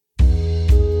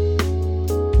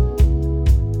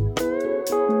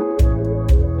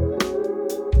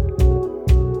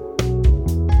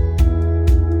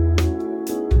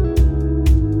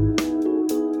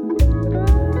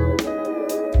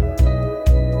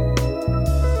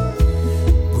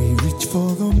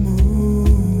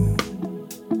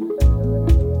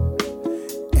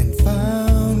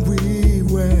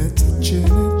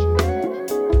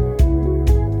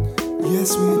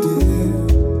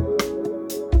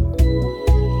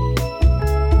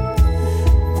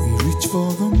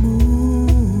for the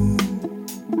moon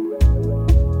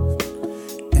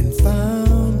and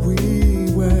found we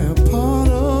were part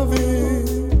of it.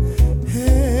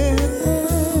 Hey,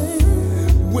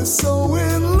 we're so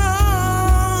in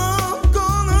love,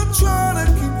 gonna try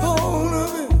to keep hold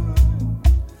of it,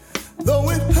 though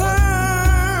it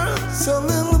hurts a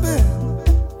little bit.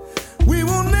 We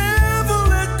will never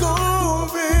let go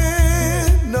of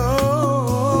it, no.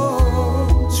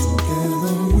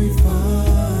 Together we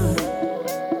find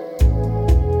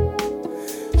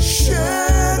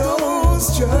shadows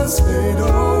just fade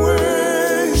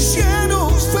away.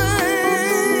 Shadows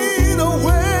fade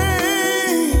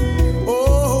away.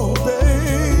 Oh,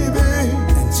 baby.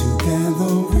 And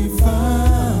together we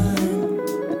find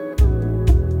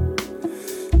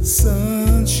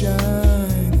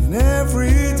sunshine in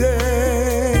every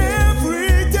day.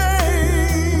 Every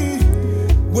day.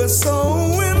 We're so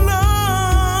in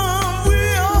love. We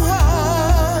are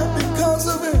high because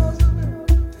of it.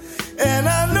 And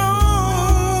I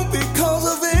know because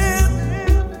of it,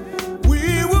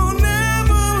 we will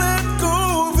never let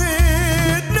go of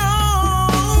it. No.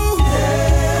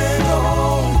 Hang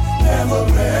on, never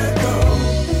let go.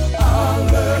 I'll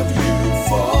love you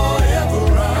forever.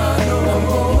 I know I'm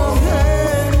gonna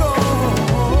hang on.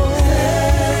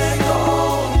 Hang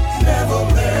on, never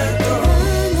let go.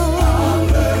 I'll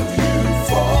love you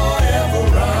forever.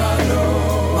 I know.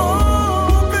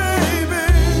 Oh, baby.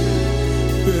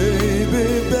 Baby,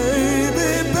 baby,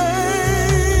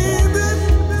 baby,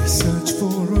 we search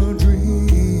for a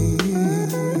dream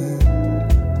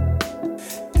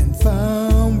and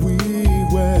found we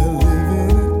were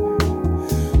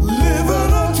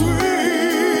living a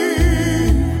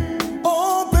dream.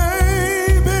 Oh,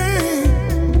 baby,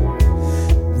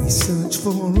 we search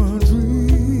for a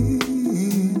dream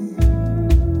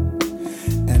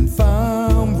and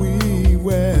found we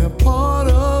were part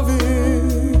of it.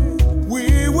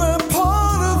 We were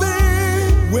part of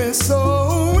it. We're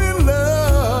so in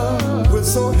love. We're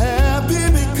so happy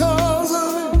because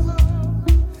of it.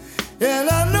 And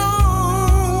I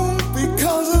know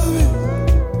because of it,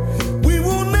 we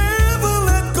will never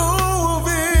let go of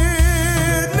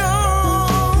it. No.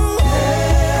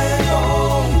 Hang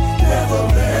on, never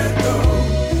let go.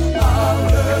 I'll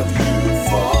love you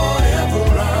forever.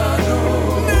 I know.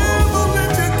 Never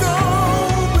let you go,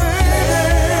 baby.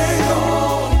 Hang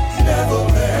on, never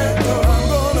let go. I'm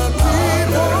gonna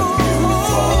keep on you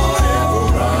forever.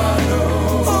 I know.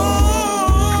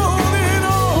 Holding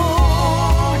on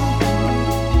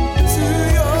to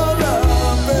your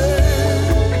love, babe.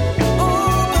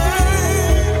 Oh,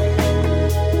 babe.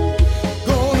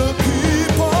 Gonna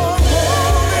keep on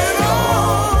holding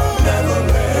on. Never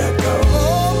let go.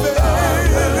 Oh, baby. I'll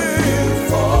love you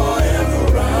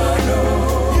forever. I know.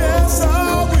 Yes, I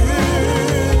will.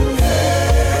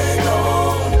 Hang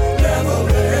on. Never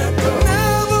let go.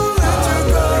 Never let you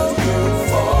go. I'll love you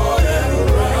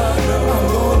forever. I know. I'm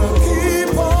gonna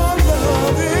keep on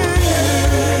loving you.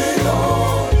 Hang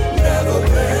on. Never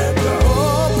let go.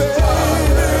 Oh, baby. I'll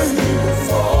love you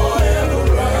forever.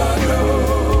 I know.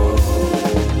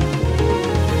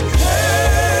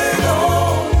 Hang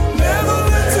on. Never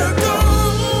let you go.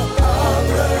 I'll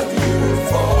love you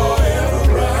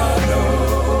forever. I know.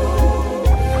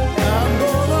 I'm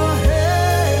gonna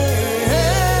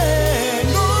hang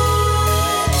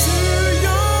on to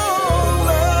your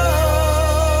love.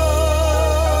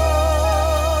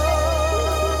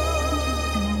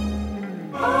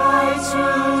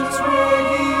 iTunes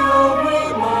Radio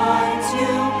reminds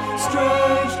you,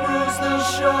 Strange Brews, the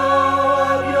show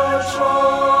of your choice.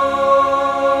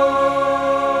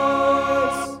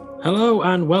 Hello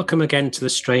and welcome again to the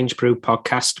Strange Brew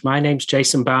podcast. My name's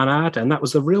Jason Barnard and that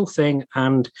was The Real Thing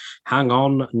and Hang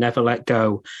On, Never Let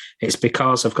Go. It's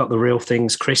because I've got The Real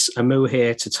Thing's Chris Amoo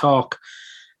here to talk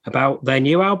about their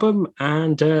new album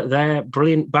and their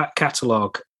brilliant back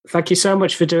catalogue. Thank you so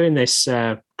much for doing this,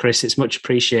 Chris. It's much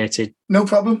appreciated. No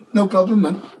problem,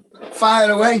 man.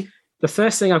 Fire away. The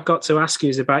first thing I've got to ask you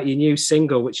is about your new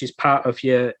single, which is part of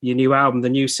your new album, the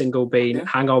new single being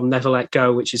Hang On, Never Let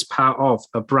Go, which is part of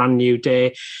A Brand New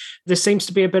Day. There seems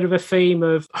to be a bit of a theme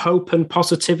of hope and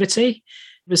positivity.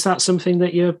 Is that something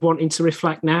that you're wanting to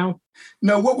reflect now?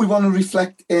 No, what we want to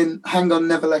reflect in Hang On,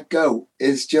 Never Let Go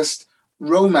is just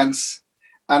romance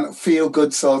and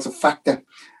feel-good sort of factor.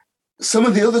 Some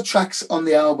of the other tracks on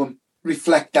the album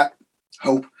reflect that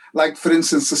hope. Like, for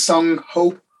instance, the song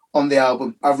Hope on the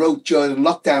album, I wrote during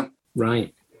lockdown.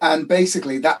 Right. And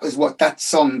basically that is what that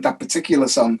particular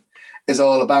song is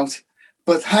all about.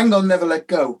 But Hang On, Never Let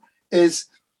Go is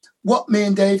what me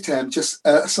and Dave termed just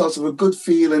a sort of a good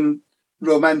feeling,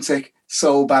 romantic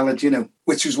soul ballad,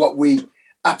 which is what we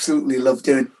absolutely love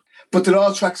doing. But there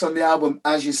are tracks on the album,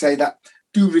 as you say, that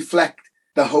do reflect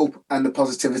the hope and the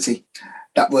positivity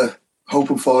that we're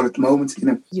hoping for at the moment, you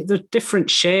know. There are different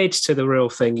shades to the real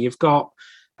thing. You've got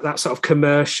that sort of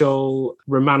commercial,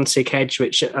 romantic edge,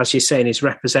 which, as you're saying, is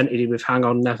represented with Hang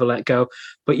On, Never Let Go.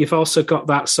 But you've also got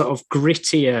that sort of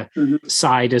grittier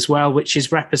side as well, which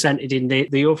is represented in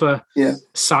the other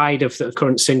side of the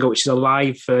current single, which is a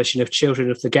live version of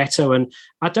Children of the Ghetto. And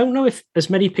I don't know if as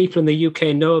many people in the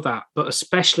UK know that, but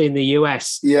especially in the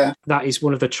US, that is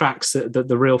one of the tracks that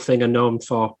the real thing are known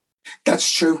for.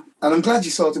 That's true. And I'm glad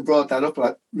you sort of brought that up,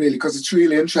 like, really, because it's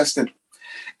really interesting.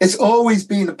 It's always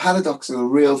been a paradox of a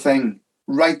real thing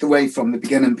right the way from the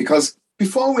beginning, because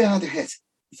before we had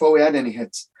any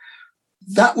hits,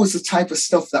 that was the type of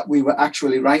stuff that we were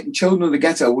actually writing. Children of the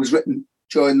Ghetto was written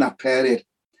during that period.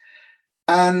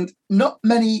 And not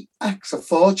many acts are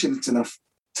fortunate enough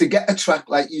to get a track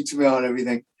like You To Me or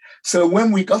Everything. So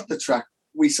when we got the track,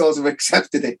 we sort of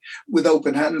accepted it with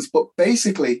open hands. But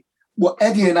basically, what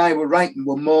Eddie and I were writing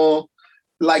were more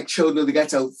like Children of the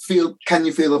Ghetto, Can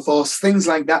You Feel the Force, things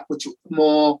like that, which are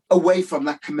more away from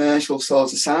that commercial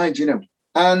sort of side, you know.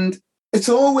 And it's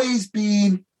always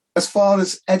been, as far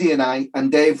as Eddie and I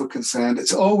and Dave were concerned,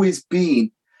 it's always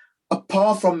been,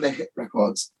 apart from the hit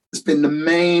records, it's been the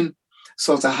main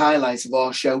sort of highlight of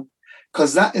our show,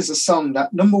 because that is a song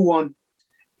that, number one,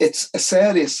 it's a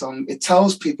serious song. It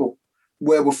tells people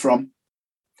where we're from.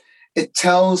 It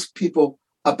tells people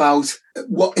about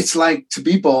what it's like to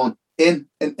be born in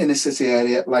a city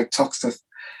area like Toxteth.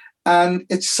 And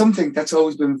it's something that's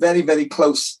always been very, very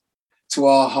close to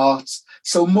our hearts.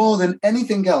 So more than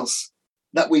anything else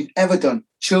that we've ever done,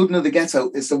 Children of the Ghetto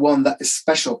is the one that is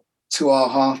special to our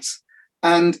hearts.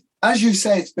 And as you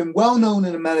say, it's been well known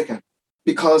in America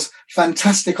because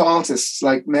fantastic artists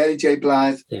like Mary J.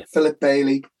 Blige, Philip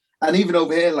Bailey, and even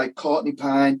over here like Courtney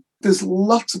Pine, there's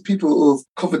lots of people who have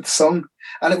covered the song.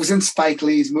 And it was in Spike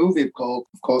Lee's movie called,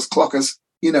 of course, Clockers,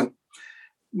 you know.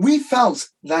 We felt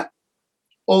that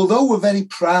although we're very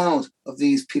proud of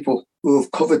these people who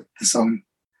have covered the song,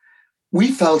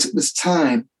 we felt it was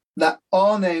time that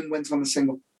our name went on the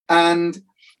single. And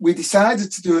we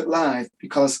decided to do it live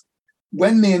because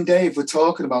when me and Dave were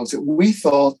talking about it, we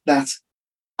thought that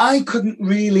I couldn't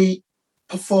really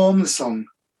perform the song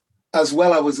as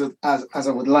well as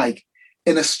I would like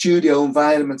in a studio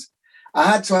environment.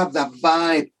 I had to have that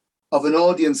vibe of an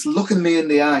audience looking me in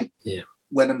the eye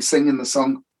when I'm singing the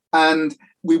song. And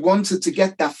we wanted to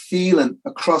get that feeling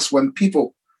across when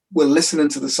people were listening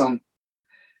to the song.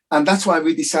 And that's why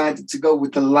we decided to go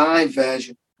with the live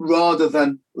version rather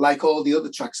than, like all the other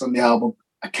tracks on the album,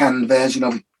 a canned version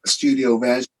of it, a studio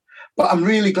version. But I'm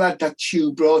really glad that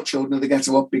you brought Children of the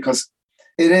Ghetto up because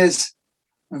it is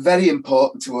very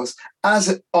important to us,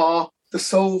 as are the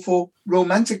soulful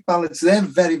romantic ballads. They're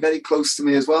very, very close to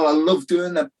me as well. I love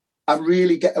doing them. I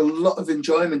really get a lot of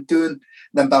enjoyment doing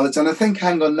them ballads. And I think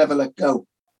Hang On, Never Let Go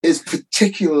is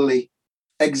particularly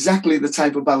exactly the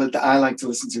type of ballad that I like to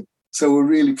listen to. So we're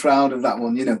really proud of that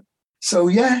one, you know. So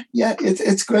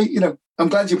it's great, you know. I'm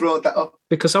glad you brought that up.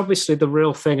 Because obviously the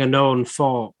real thing are known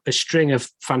for a string of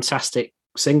fantastic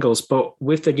singles, but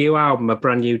with the new album, A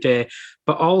Brand New Day,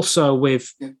 but also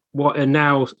with what are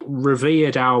now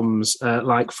revered albums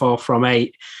like 4 from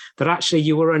 8, that actually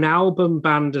you were an album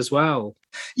band as well.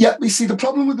 Yeah, we see the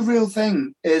problem with the real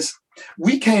thing is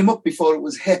we came up before it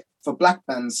was hip for black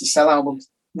bands to sell albums.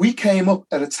 We came up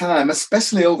at a time,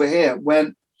 especially over here,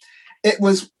 when it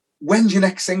was, when's your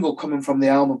next single coming from the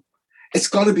album? It's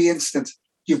got to be instant.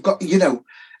 You've got, you know,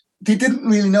 they didn't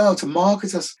really know how to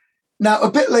market us. Now,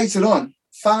 a bit later on,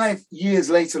 5 years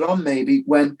later on, maybe,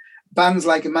 when bands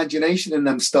like Imagination and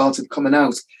them started coming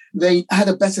out, they had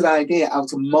a better idea how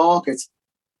to market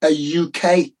a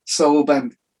UK soul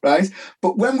band, right?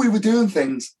 But when we were doing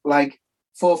things like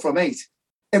 4 from 8,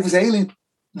 it was alien.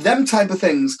 Them type of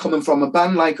things coming from a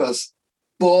band like us,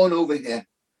 born over here,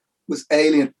 was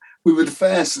alien. We were the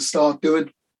first to start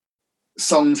doing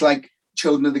songs like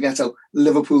Children of the Ghetto,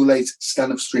 Liverpool 8,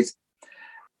 Stand Up Street.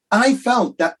 I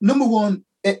felt that, number one,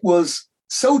 it was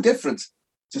so different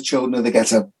to Children of the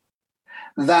Ghetto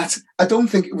that I don't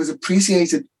think it was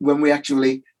appreciated when we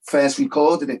actually first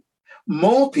recorded it.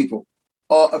 More people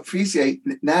are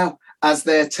appreciating it now as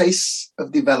their tastes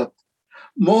have developed.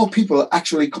 More people are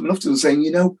actually coming up to us saying,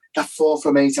 you know, that 4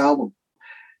 from 8 album.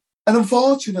 And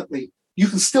unfortunately, you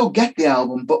can still get the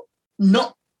album, but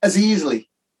not as easily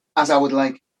as I would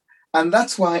like. And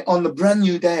that's why on the Brand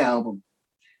New Day album,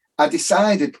 I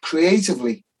decided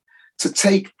creatively to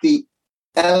take the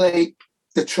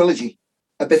trilogy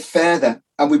a bit further,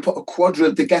 and we put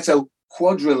the Ghetto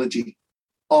quadrilogy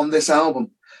on this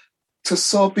album. to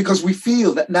sort, because we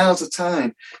feel that now's the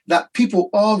time that people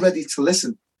are ready to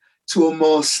listen to a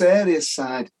more serious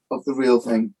side of the real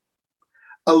thing,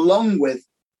 along with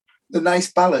the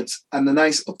nice ballads and the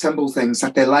nice up-tempo things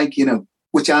that they like,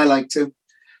 which I like too.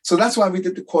 So that's why we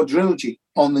did the quadrilogy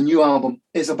on the new album.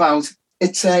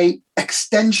 It's a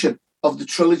extension of the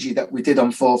trilogy that we did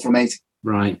on 4 from 8.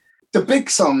 Right. The big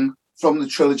song from the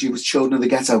trilogy was Children of the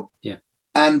Ghetto. Yeah.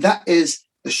 And that is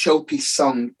the showpiece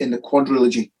song in the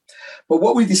quadrilogy. But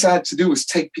what we decided to do was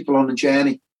take people on a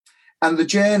journey. And the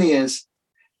journey is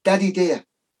Daddy Dear,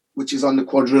 which is on the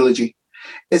quadrilogy,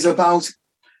 is about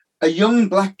a young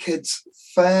black kid's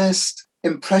first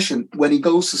impression when he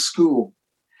goes to school.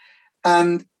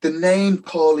 And the name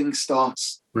calling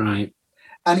starts. Right.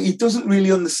 And he doesn't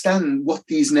really understand what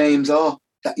these names are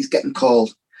that he's getting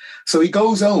called. So he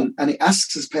goes home and he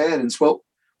asks his parents, well,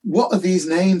 what are these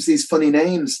names, these funny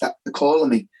names that they're calling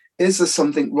me? Is there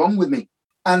something wrong with me?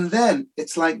 And then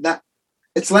it's like that.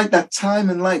 It's like that time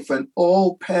in life when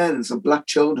all parents of black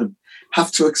children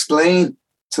have to explain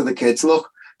to the kids,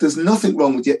 look, there's nothing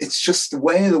wrong with you. It's just the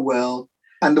way of the world,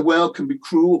 and the world can be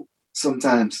cruel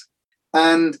sometimes.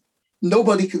 And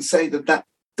nobody can say that that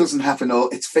doesn't happen or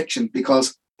it's fiction,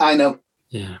 because I know.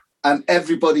 Yeah. And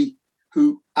everybody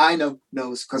who I know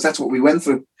knows, because that's what we went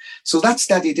through. So that's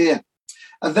Daddy Dear.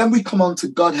 And then we come on to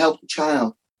God Help the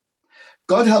Child.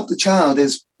 God Help the Child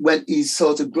is when he's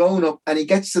sort of grown up and he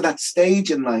gets to that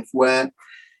stage in life where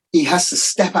he has to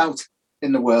step out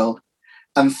in the world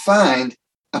and find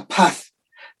a path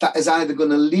that is either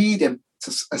going to lead him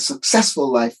to a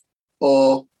successful life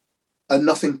or a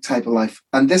nothing type of life.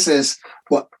 And this is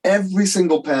what every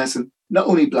single person, not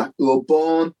only black, who are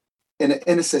born in an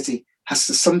inner city, has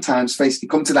to sometimes face. You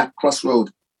come to that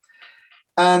crossroad.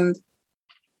 And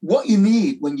what you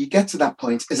need when you get to that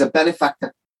point is a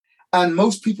benefactor. And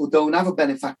most people don't have a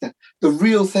benefactor. The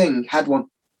Real Thing had one.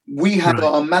 We had Right.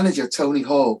 our manager, Tony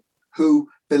Hall, who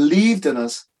believed in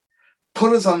us,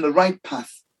 put us on the right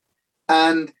path,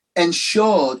 and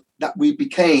ensured that we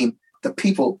became the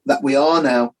people that we are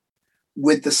now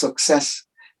with the success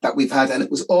that we've had. And it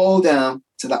was all down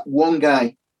to that one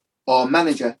guy, our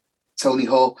manager, Tony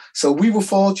Hall. So we were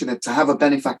fortunate to have a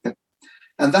benefactor.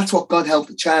 And that's what God Help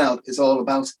the Child is all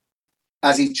about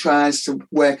as he tries to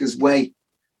work his way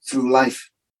through life.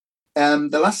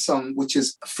 The last song, which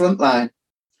is Frontline.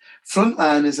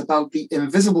 Frontline is about the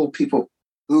invisible people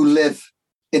who live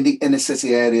in the inner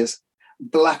city areas,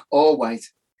 black or white.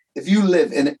 If you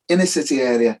live in an inner city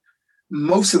area,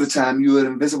 most of the time you are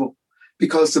invisible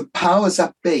because the powers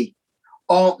that be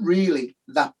aren't really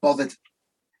that bothered.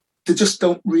 They just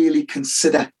don't really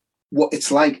consider what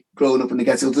it's like growing up in the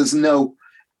ghetto. There's no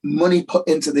money put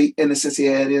into the inner city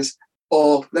areas,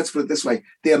 or let's put it this way,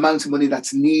 the amount of money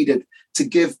that's needed to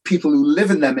give people who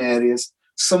live in them areas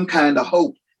some kind of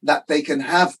hope that they can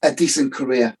have a decent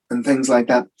career and things like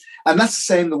that. And that's the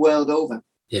same the world over.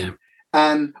 Yeah.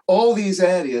 And all these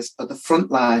areas are the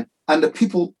front line, and the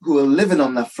people who are living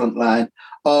on that front line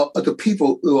are the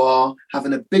people who are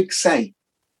having a big say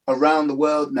around the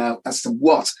world now as to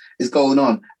what is going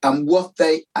on and what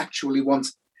they actually want.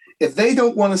 If they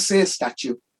don't want to see a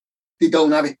statue, they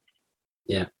don't have it.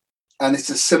 Yeah. And it's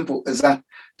as simple as that.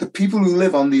 The people who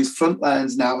live on these front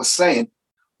lines now are saying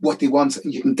what they want.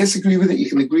 And you can disagree with it, you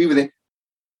can agree with it,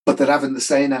 but they're having the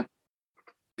say now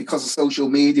because of social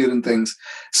media and things.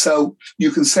 So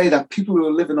you can say that people who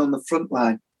are living on the front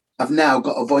line have now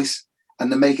got a voice,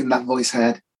 and they're making that voice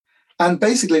heard. And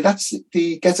basically that's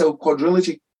the Ghetto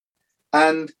quadrilogy.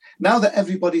 And now that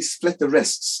everybody's split the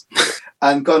wrists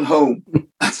and gone home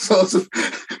and sort of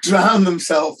drowned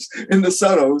themselves in the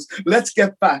sorrows, let's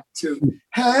get back to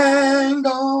Hang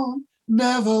On,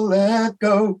 Never Let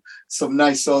Go. Some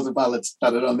nice sort of ballads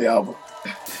that are on the album.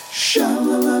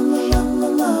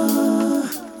 Sha-la-la-la-la-la-la.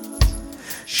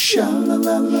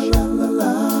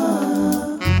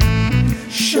 Sha-la-la-la-la-la-la.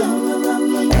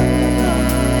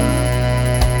 Sha-la-la-la-la-la-la.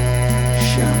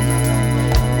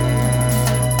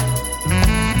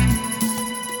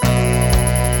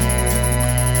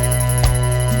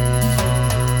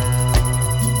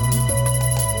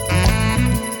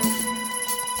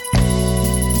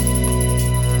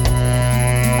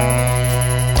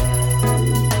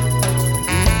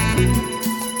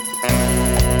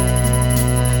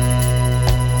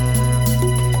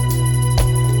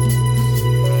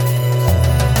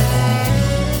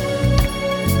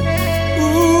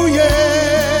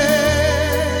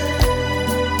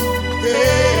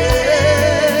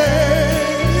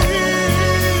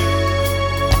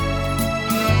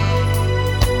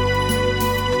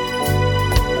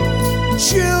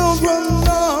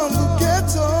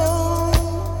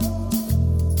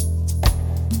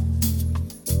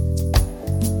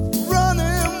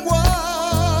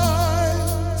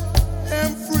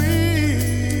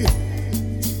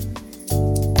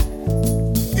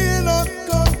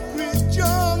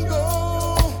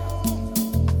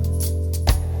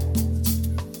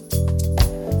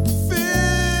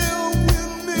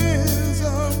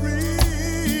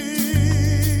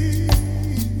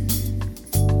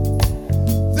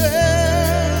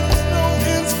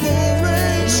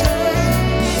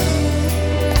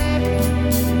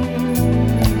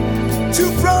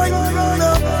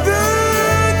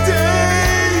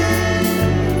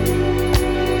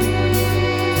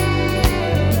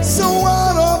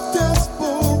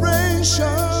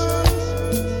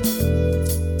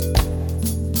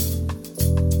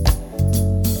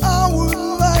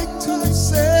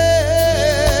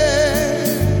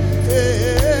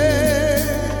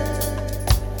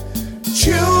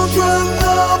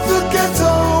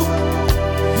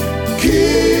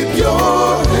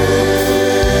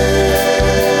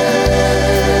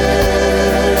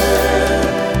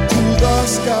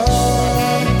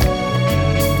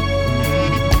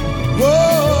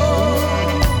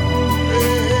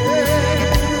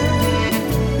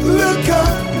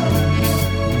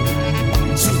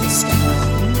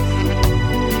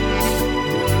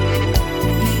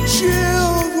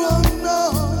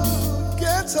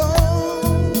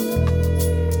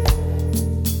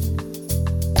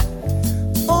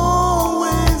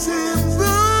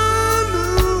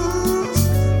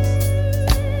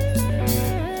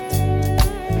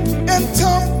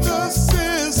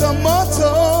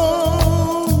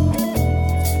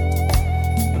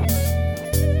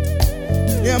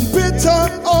 bitter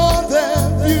on their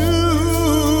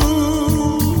views,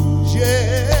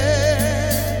 yeah.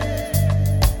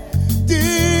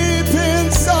 Deep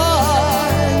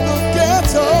inside the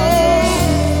ghetto,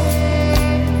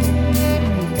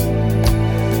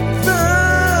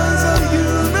 there's a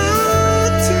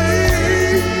unity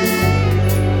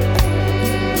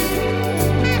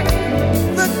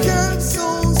that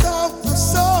cancels out the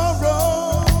sorrow.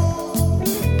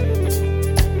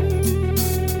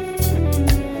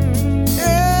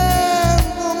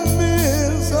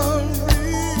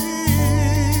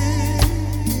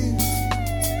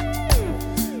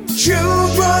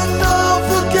 Children of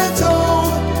the ghetto,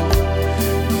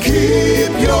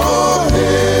 keep your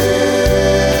head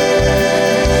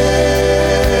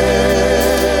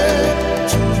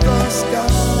to the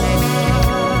sky.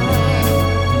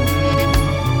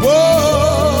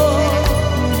 Whoa,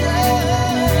 yeah.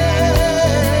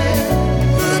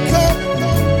 Look up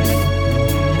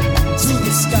to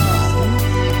the sky.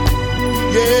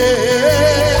 Yeah,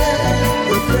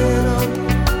 look up.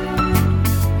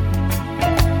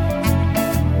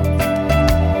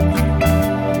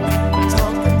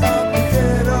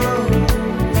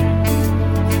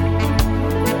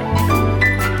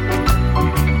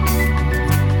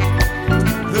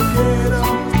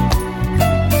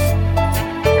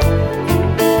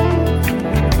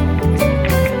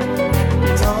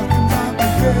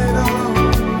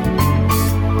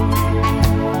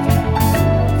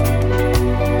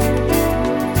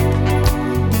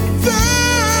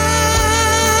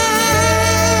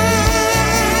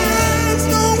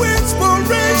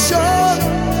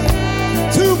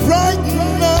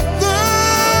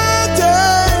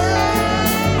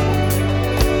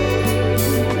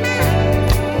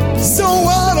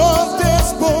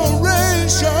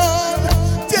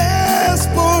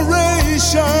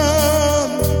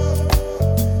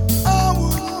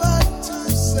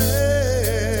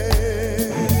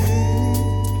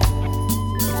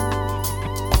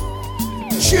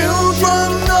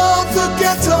 Children of the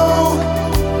ghetto,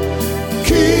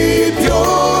 keep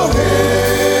your head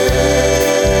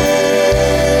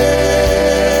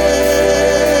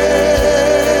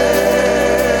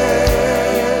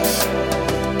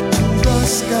to the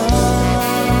sky.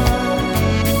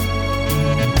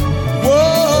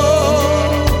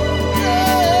 Whoa,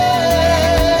 yeah.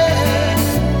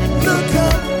 Look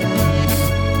up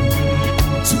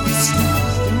to the sky.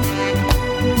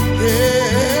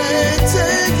 Yeah,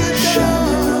 take it down.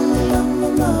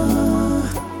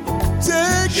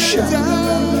 Take it down.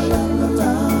 Down,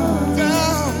 down.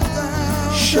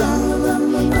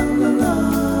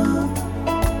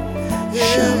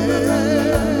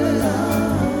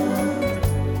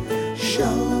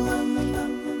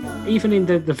 Yeah. Even in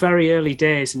the very early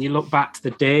days, and you look back to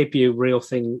the debut Real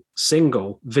Thing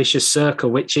single, Vicious Circle,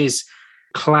 which is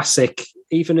classic.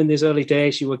 Even in these early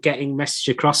days, you were getting message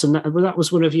across, and that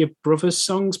was one of your brother's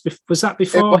songs. Was that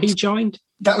before he joined?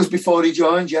 That was before he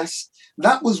joined, yes.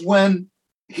 That was when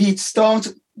he'd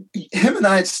started, him and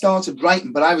I had started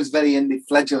writing, but I was very in the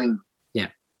fledgling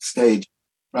stage,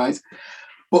 right?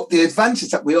 But the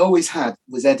advantage that we always had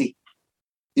was Eddie,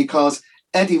 because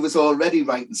Eddie was already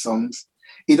writing songs.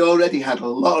 He'd already had a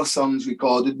lot of songs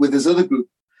recorded with his other group,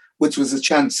 which was a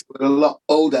Chance, a lot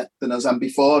older than us and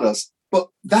before us. But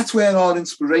that's where our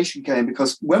inspiration came,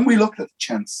 because when we looked at the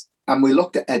Chance and we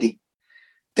looked at Eddie,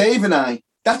 Dave and I,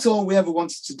 that's all we ever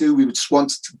wanted to do. We just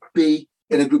wanted to be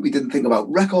in a group. We didn't think about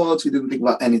records. We didn't think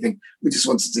about anything. We just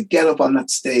wanted to get up on that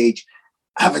stage,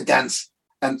 have a dance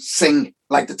and sing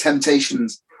like the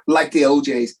Temptations, like the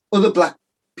OJs. Other black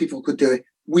people could do it.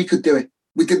 We could do it.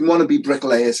 We didn't want to be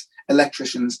bricklayers,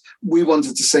 electricians. We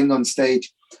wanted to sing on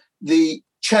stage. The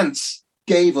Chance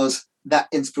gave us that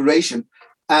inspiration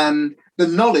and the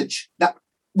knowledge that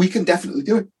we can definitely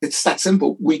do it. It's that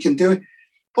simple. We can do it.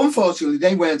 Unfortunately,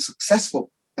 they weren't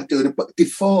successful at doing it, but they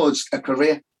forged a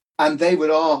career and they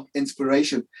were our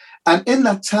inspiration. And in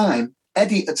that time,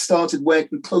 Eddie had started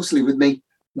working closely with me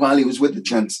while he was with the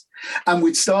Chance. And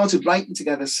we'd started writing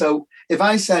together. So if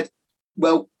I said,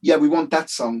 well, yeah, we want that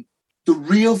song, the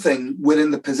Real Thing were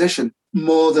in the position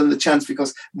more than the Chance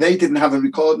because they didn't have a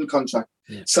recording contract.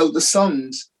 Yeah. So the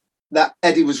songs that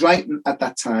Eddie was writing at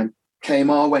that time came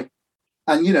our way.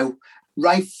 And, you know,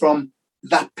 right from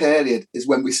that period is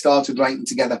when we started writing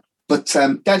together. But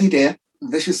Daddy Dear,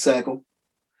 Vicious Circle,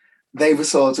 they were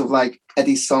sort of like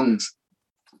Eddie's songs.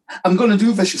 I'm going to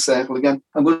do Vicious Circle again.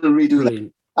 I'm going to redo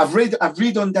it. I've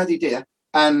redone Daddy Dear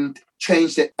and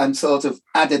changed it and sort of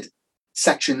added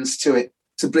sections to it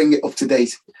to bring it up to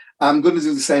date. I'm going to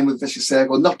do the same with Vicious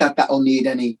Circle. Not that that'll need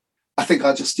any. I think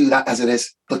I'll just do that as it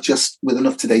is, but just with an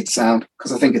up-to-date sound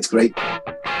because I think it's great.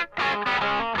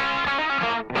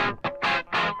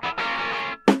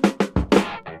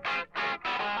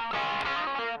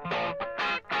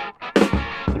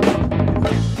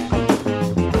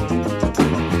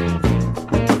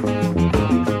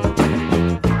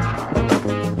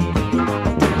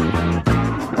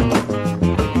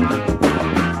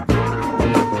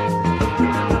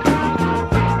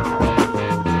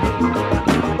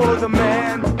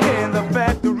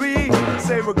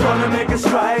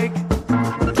 strike.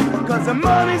 Cause the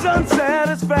money's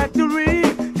unsatisfactory.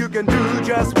 You can do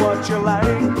just what you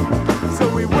like. So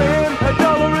we win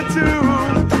 $1 or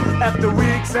 $2 after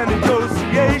weeks and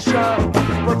negotiation.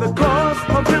 But the cost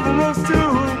of living rose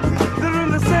too. They're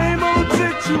in the same old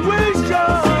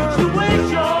situation.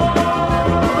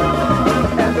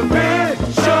 And the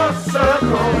vicious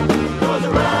circle goes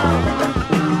around.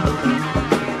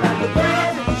 And the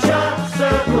vicious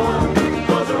circle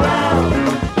goes around.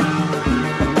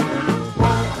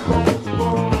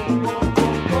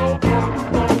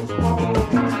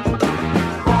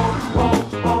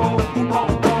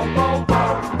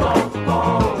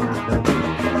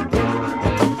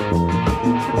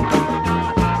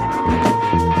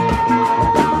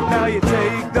 Now you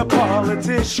take the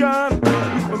politician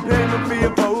who's been paying for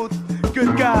your vote.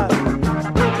 Good God.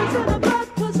 He's in a bad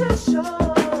position.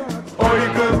 All you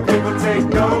good people take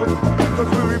note. Cause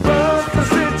we reverse the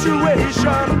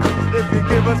situation if you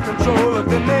give us control of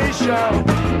the nation.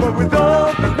 But with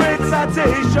all the great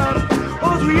citation,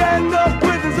 all we end up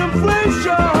with is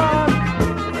inflation.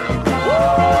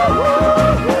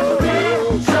 And the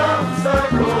vicious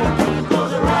circle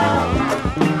goes around.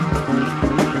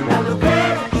 And the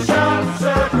vicious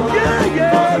circle goes around. Oh yeah,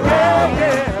 yeah, yeah.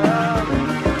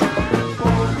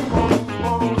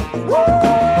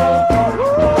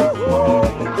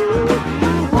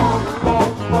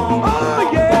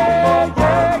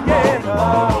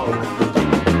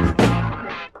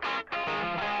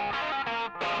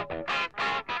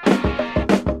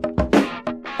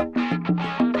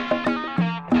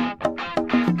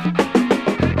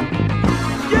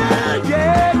 Yeah,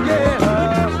 yeah,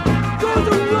 yeah. Goes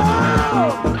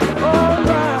around, all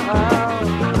around.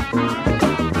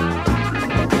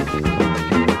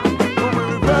 When we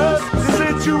reverse the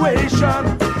situation,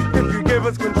 if you give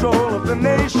us control of the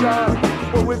nation,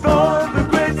 but with all the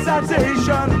great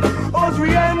citation, all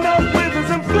we end up with is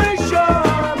inflation.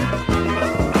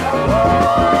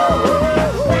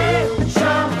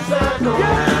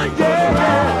 Yeah, yeah,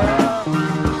 yeah.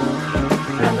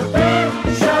 And the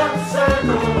vicious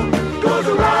circle goes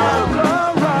around,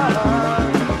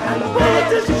 around. And the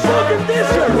politicians so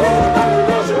conditioned,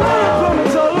 goes around,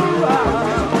 it's all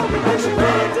around. And the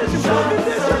politicians so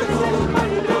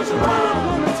conditioned, goes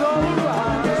around, it's all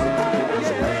around.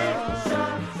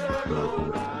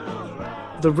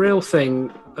 The real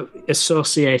thing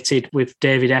associated with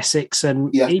David Essex,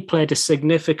 and Yeah. he played a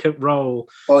significant role.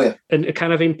 Oh yeah. And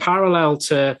kind of in parallel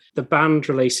to the band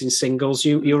releasing singles,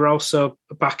 you were also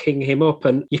backing him up,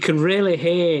 and you can really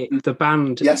hear the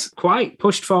band Yes. quite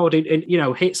pushed forward in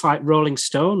hits like Rolling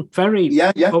Stone, very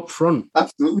Yeah, yeah. up front.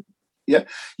 Absolutely. Yeah.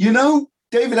 You know,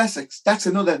 David Essex, that's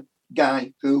another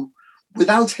guy who,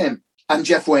 without him and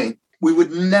Jeff Wayne, we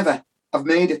would never have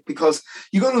made it, because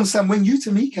you got to understand, when You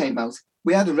To Me came out,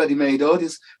 we had a ready-made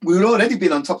audience. We had already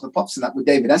been on Top of the Pops and that with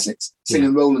David Essex,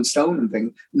 singing Rolling Stone and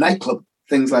things, nightclub,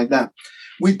 things like that.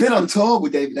 We'd been on tour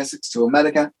with David Essex to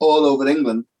America, all over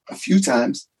England, a few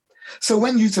times. So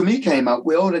when You To Me came out,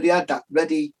 we already had that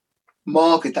ready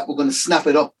market that we're going to snap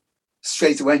it up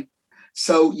straight away.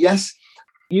 So, yes.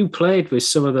 You played with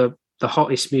some of the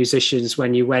hottest musicians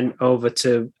when you went over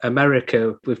to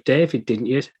America with David, didn't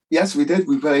you? Yes, we did.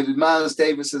 We played with Miles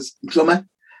Davis as drummer.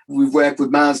 We've worked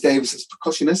with Miles Davis as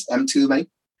percussionist, M2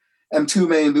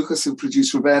 and Lucas, who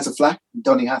produced Roberta Flack and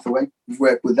Donny Hathaway. We've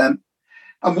worked with them.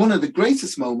 And one of the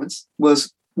greatest moments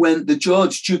was when the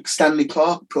George Duke Stanley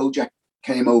Clarke project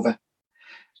came over.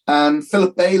 And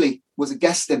Philip Bailey was a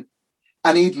guest in,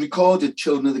 and he'd recorded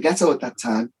Children of the Ghetto at that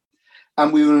time.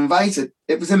 And we were invited.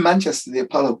 It was in Manchester, the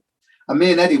Apollo. And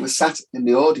me and Eddie were sat in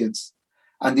the audience,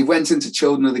 and he went into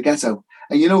Children of the Ghetto.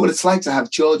 And you know what it's like to have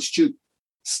George Duke,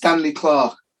 Stanley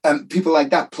Clarke, and people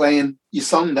like that playing your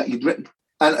song that you'd written,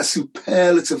 and a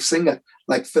superlative singer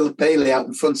like Philip Bailey out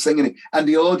in front singing it, and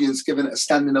the audience giving it a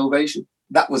standing ovation.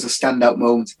 That was a standout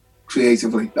moment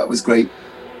creatively. That was great.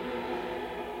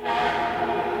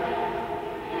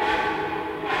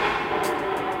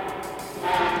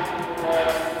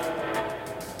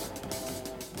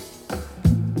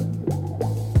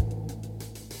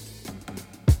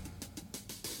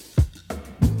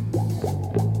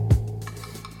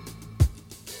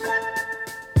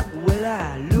 Well,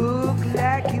 I look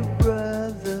like your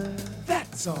brother.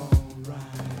 That's alright.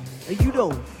 You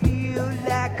don't feel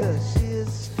like a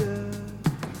sister.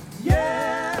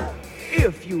 Yeah.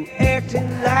 If you acting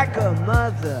like a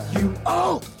mother, you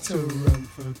ought to run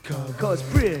for cover. 'Cause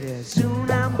pretty soon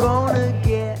I'm gonna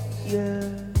get you.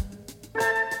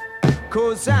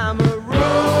 'Cause I'm a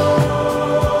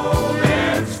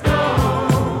rolling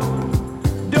stone.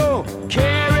 Don't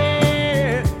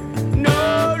carry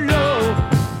no load.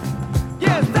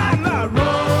 Yes, I'm a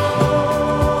rolling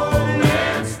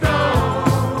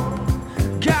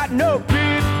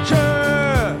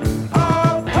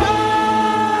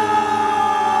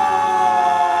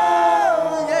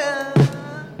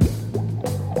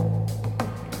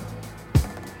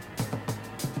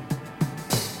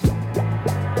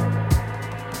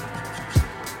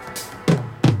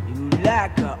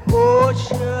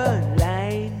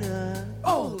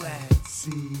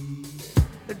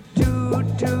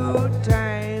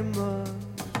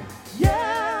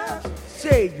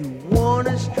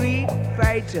street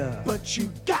fighter. But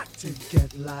you got to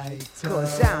get lighter.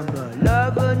 'Cause I'm a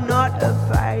lover, not a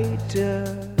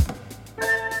fighter.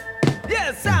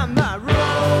 Yes, I'm a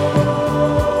rolling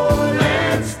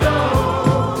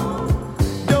stone.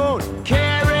 Don't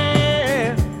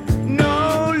carry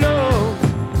no load.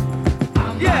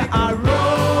 Yeah, a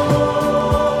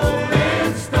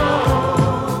rolling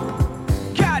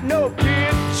stone. Got no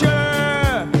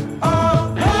picture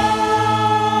of home.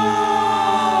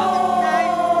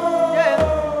 Yeah.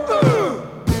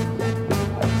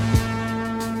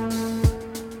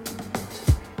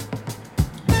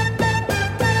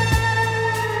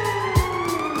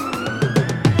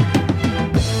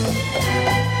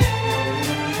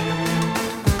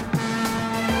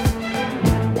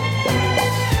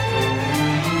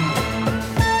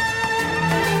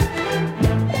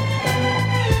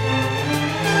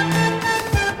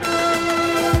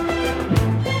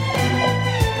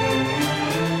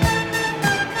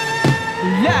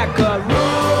 Like a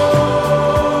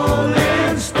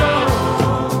rolling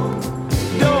stone,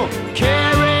 don't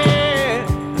carry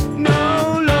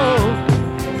no load.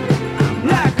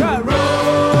 Like a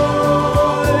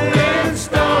rolling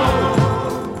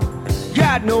stone,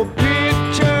 got no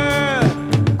picture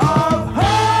of home.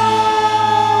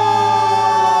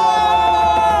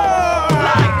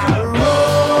 Like a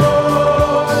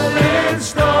rolling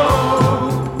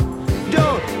stone,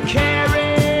 don't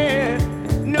carry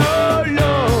no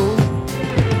load.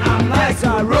 I'm like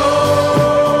a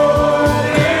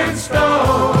rolling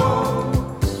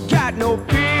stone, got no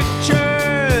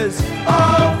pictures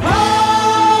of home.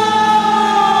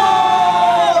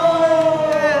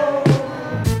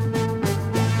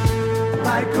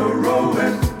 Like a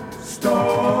rolling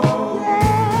stone.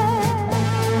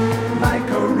 Like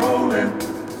a rolling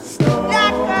stone.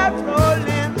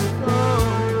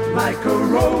 Like a rolling stone. Like a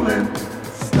rolling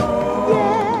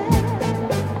stone.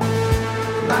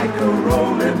 Like a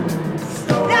rolling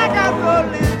stone. Like a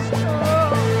rolling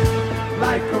stone.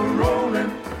 Like a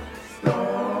rolling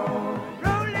stone.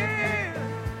 Rolling.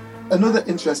 Another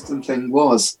interesting thing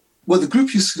was, well, the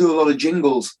group used to do a lot of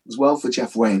jingles as well for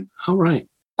Jeff Wayne. All right.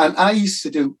 And I used to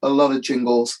do a lot of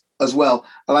jingles as well.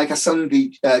 Like I sung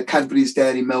the Cadbury's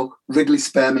Dairy Milk, Wrigley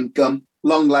Spearmint Gum,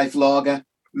 Long Life Lager,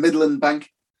 Midland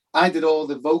Bank. I did all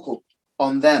the vocal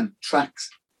on them tracks.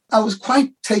 I was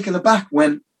quite taken aback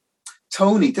when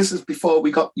Tony, this is before we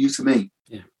got You to Me.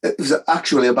 Yeah. It was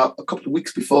actually about a couple of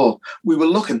weeks before. We were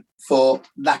looking for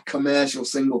that commercial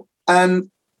single.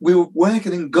 And we were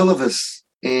working in Gulliver's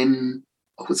in,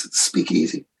 was it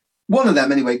Speakeasy? One of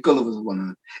them anyway, Gulliver's was one of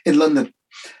them, in London.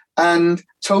 And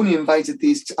Tony invited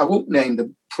these, I won't name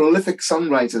them, prolific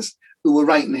songwriters who were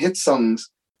writing hit songs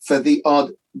for the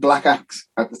odd black acts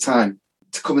at the time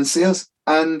to come and see us.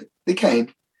 And they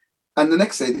came. And the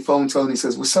next day they phoned Tony and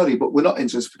says, we're sorry, but we're not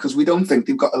interested because we don't think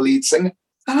they've got a lead singer.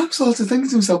 And I'm sort of thinking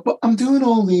to myself, but I'm doing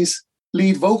all these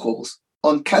lead vocals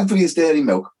on Cadbury's Dairy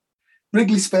Milk,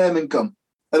 Wrigley Spearmint Gum,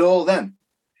 and all them.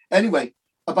 Anyway,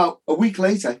 about a week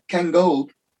later, Ken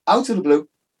Gold, out of the blue,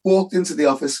 walked into the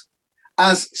office,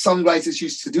 as songwriters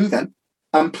used to do then,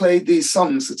 and played these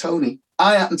songs to Tony.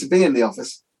 I happened to be in the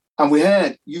office, and we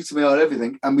heard You to Me or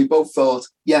Everything, and we both thought,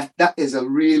 yeah, that is a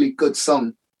really good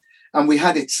song. And we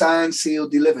had it signed,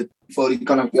 sealed, delivered before he'd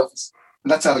gone out the office.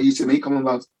 And that's how You to Me come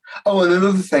about. Oh, and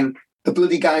another thing, the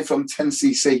bloody guy from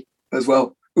 10cc as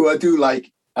well, who I do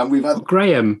like, and we've had...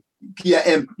 Graham. Yeah,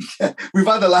 him. Yeah, we've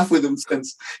had a laugh with him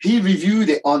since. He reviewed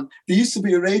it on... There used to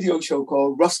be a radio show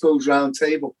called Roscoe's Round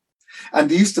Table, and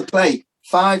they used to play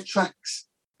 5 tracks,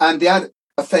 and they had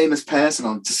a famous person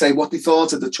on to say what they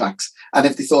thought of the tracks and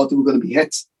if they thought they were going to be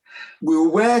hits. We were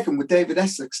working with David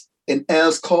Essex in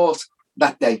Earl's Court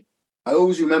that day. I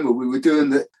always remember we were doing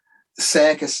the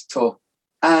circus tour,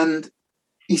 and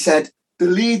he said, the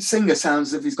lead singer sounds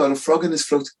as if he's got a frog in his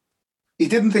throat. He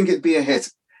didn't think it'd be a hit,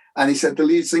 and he said the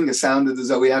lead singer sounded as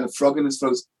though he had a frog in his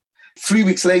throat. 3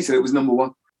 weeks later, it was number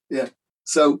 1. Yeah.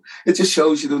 So it just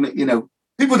shows you, doesn't it? You know,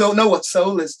 people don't know what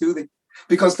soul is, do they?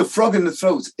 Because the frog in the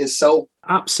throat is soul.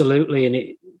 Absolutely. And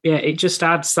it just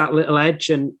adds that little edge.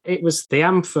 And it was the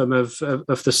anthem of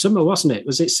the summer, wasn't it?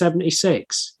 Was it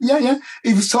 76? Yeah.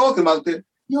 He was talking about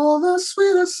you're the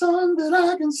sweetest song that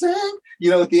I can sing,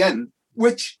 at the end,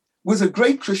 which was a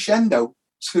great crescendo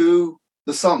to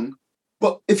the song.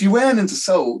 But if you weren't into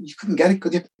soul, you couldn't get it,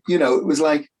 could you? It was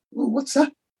like, well, what's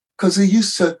that? Because he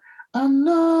used to, I'm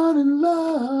not in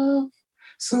love,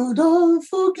 so don't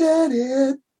forget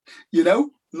it.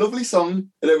 Lovely song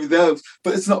and everything else,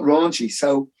 but it's not raunchy.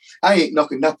 So I ain't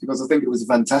knocking that because I think it was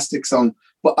a fantastic song.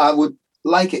 But I would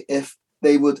like it if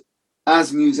they would,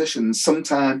 as musicians,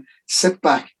 sometime sit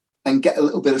back and get a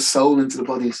little bit of soul into the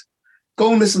bodies.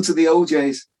 Go and listen to the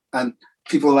OJs and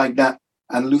people like that,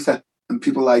 and Luther and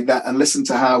people like that, and listen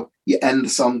to how you end the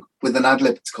song with an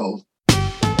ad-lib, it's called.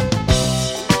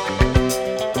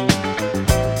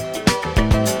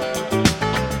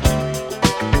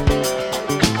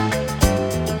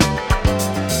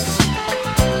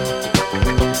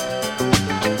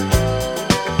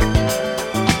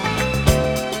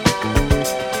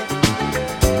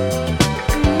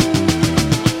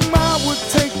 I would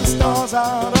take the stars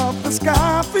out of the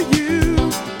sky for you,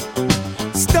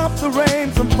 stop the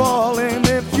rain from falling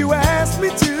if you ask me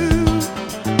to.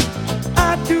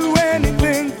 I'd do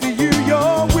anything for you,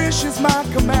 your wish is my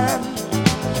command.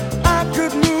 I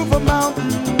could move a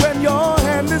mountain when your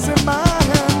hand is in my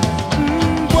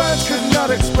hand. Words could not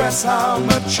express how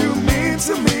much you mean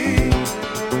to me.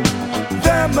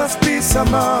 There must be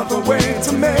some other way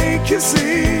to make you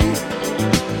see.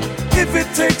 If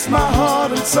it takes my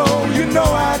heart and soul, you know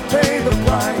I'd pay the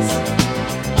price.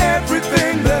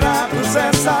 Everything that I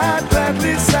possess, I'd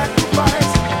gladly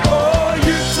sacrifice. Oh,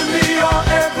 you to me are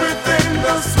everything,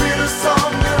 the sweetest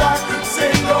song that I could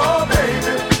sing. Oh,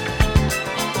 baby,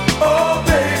 oh,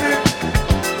 baby.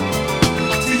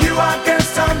 To you, I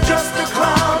guess I'm just a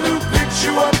clown who picks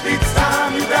you up each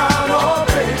time you're down. Oh,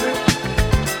 baby,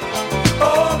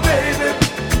 oh, baby.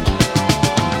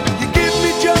 You give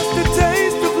me just a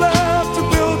taste of love to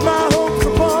build my hopes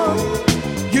upon.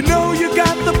 You know you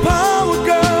got the power,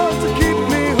 girl, to keep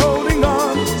me holding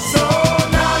on. So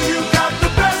now you got the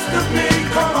best of me.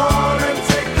 Come on and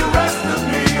take the rest of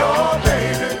me, oh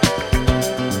baby.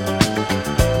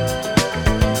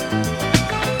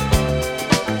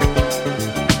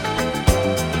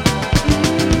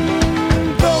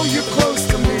 Though you're close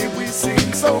to me, we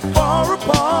seem so far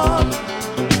apart.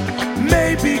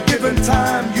 Maybe given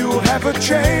time, you'll have a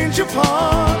change of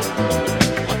heart.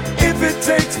 If it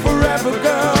takes forever,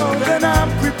 girl, then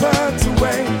I'm prepared to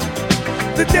wait.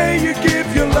 The day you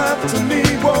give your love to me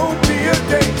won't be a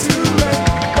day too late.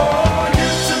 Oh, you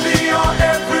to me are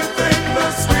everything, the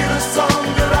sweetest song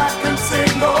that I can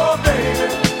sing. Oh, baby,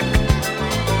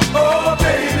 oh,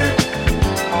 baby.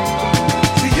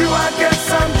 To you, I guess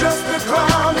I'm just a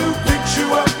clown who picks you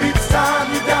up each time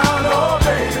you're down. Oh,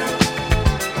 baby,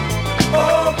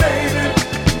 oh, baby.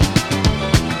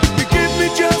 You give me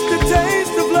just a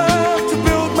taste of love to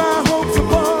build my hopes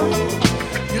upon.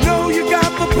 You know you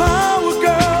got the power,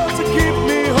 girl, to keep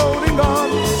me holding on.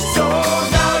 So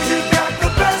now you got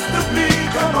the best of me.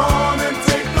 Come on and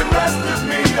take the rest of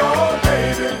me, oh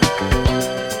baby.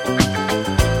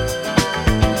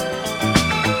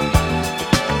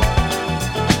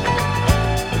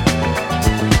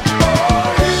 Oh,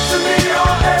 you to me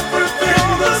are everything,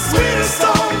 the sweetest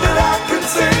song that I can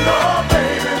sing, oh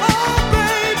baby. Oh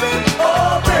baby,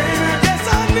 oh baby, yes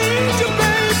I need you,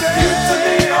 baby. You to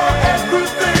me are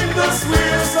everything, the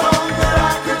sweetest song that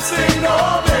I could sing,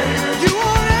 oh baby. You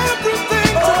are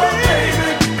everything to me, baby.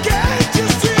 Can't you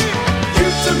see? You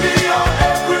to me are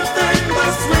everything, the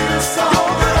sweetest song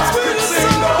that I could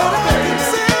sing, oh baby.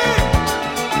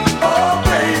 Oh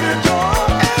baby, you're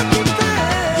everything.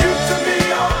 You to me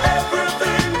are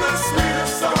everything, the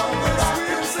sweetest song that I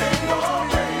could sing, oh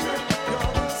baby. You're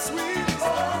the sweetest,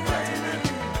 oh baby.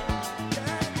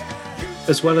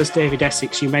 As well as David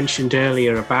Essex, you mentioned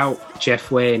earlier about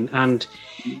Jeff Wayne and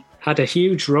had a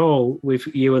huge role with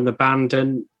you and the band.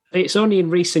 And it's only in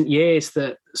recent years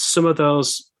that some of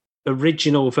those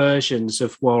original versions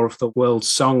of War of the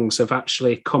Worlds songs have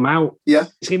actually come out. Yeah.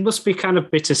 It must be kind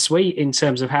of bittersweet in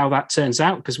terms of how that turns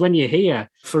out, because when you hear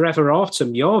Forever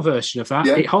Autumn, your version of that,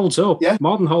 Yeah. it holds up. Yeah.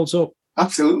 More than holds up.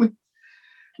 Absolutely.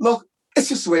 Look, it's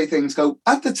just the way things go.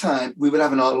 At the time, we were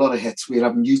having a lot of hits. We were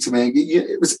having You to Me.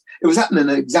 It was happening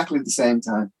at exactly the same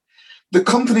time. The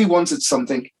company wanted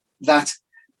something that,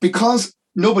 because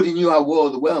nobody knew how War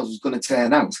of the Worlds was going to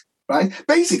turn out, right?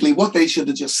 Basically, what they should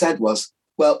have just said was,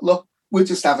 well, look, we'll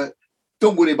just have it.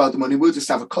 Don't worry about the money. We'll just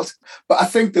have a cut. But I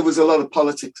think there was a lot of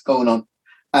politics going on.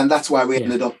 And that's why we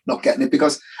ended up not getting it,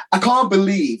 because I can't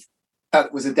believe that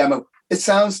it was a demo. It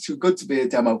sounds too good to be a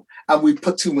demo. And we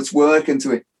put too much work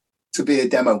into it to be a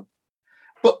demo.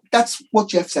 But that's what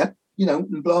Jeff said,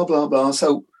 and blah, blah, blah.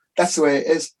 So that's the way it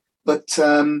is. But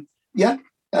you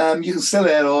can still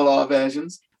hear all our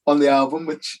versions on the album,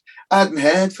 which I hadn't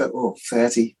heard for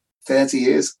 30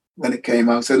 years when it came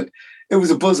out. So it was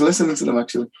a buzz listening to them,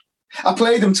 actually. I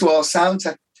played them to our sound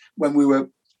tech when we were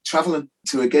traveling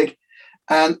to a gig,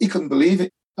 and he couldn't believe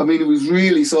it. I mean, he was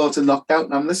really sort of knocked out,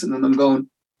 and I'm listening and going,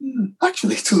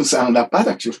 actually, it doesn't sound that bad,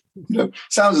 actually.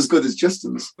 Sounds as good as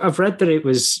Justin's. I've read that it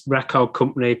was record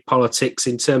company politics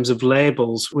in terms of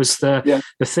labels was the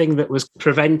thing that was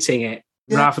preventing it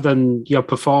rather than your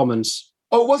performance.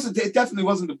 Oh, it wasn't. It definitely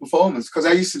wasn't a performance because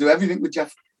I used to do everything with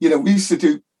Jeff. You know, we used to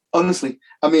do, honestly,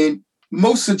 I mean,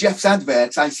 most of Jeff's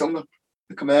adverts, I sung them,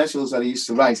 the commercials that he used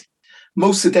to write.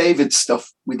 Most of David's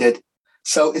stuff we did.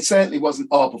 So it certainly wasn't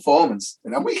our performance.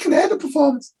 You know, we can hear the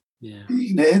performance. Yeah.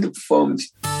 You can hear the performance.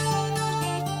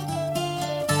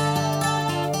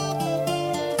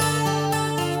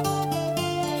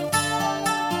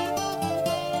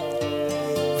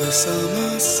 The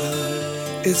summer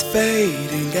sun is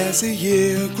fading as the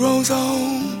year grows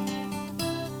on.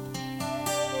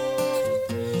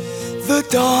 The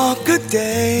darker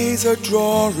days are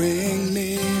drawing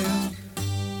near.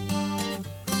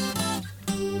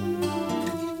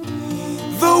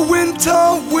 The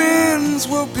winter winds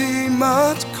will be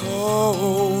much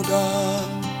colder.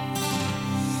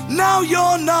 Now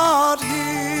you're not here.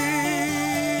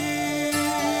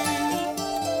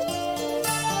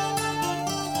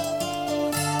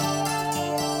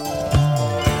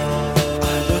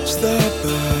 I watch the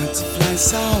birds fly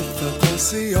south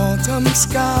across the autumn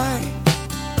sky.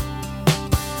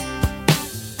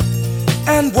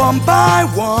 And one by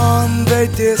one they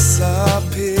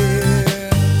disappear.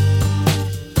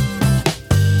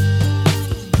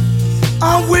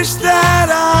 I wish that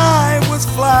I was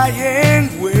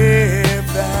flying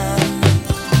with them.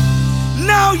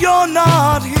 Now you're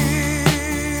not here.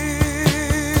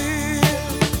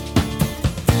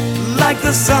 Like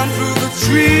the sun through the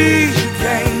trees, you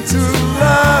came to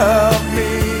love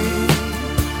me.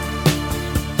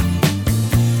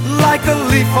 Like a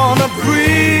leaf on a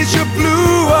breeze, you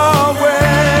blew away.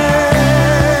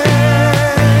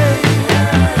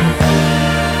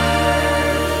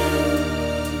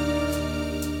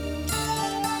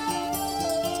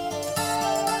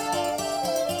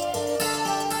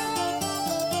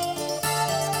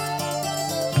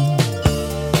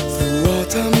 Through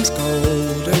autumn's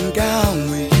golden gown,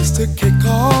 we used to kick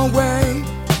our way.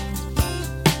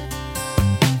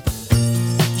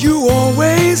 You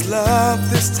always love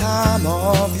this time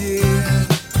of year.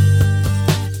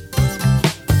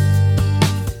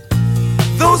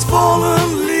 Those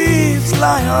fallen leaves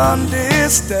lie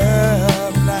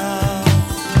undisturbed now.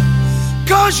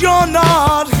 'Cause you're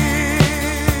not here.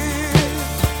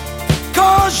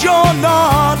 'Cause you're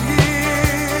not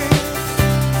here.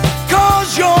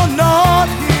 'Cause you're not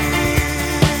here.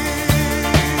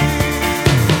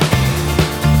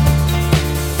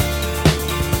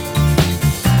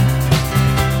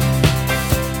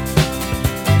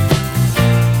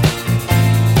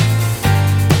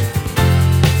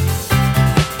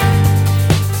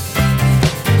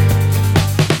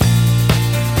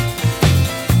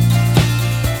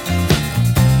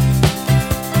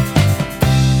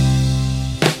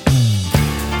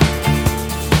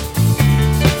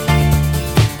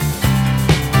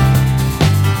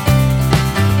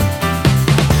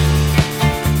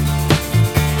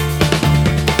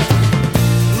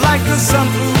 Sun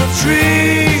through the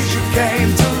trees, you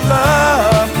came to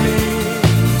love me.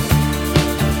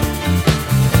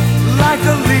 Like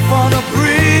a leaf on a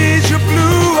breeze, you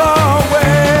blew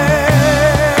away.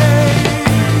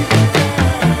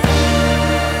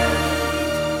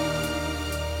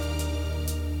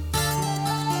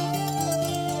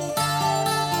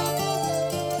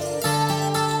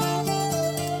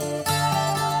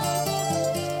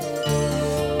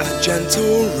 A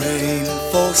gentle rain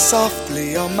falls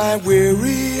softly on my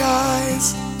weary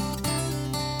eyes,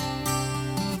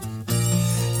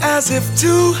 as if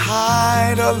to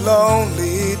hide a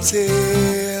lonely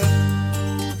tear.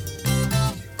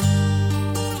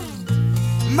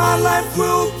 My life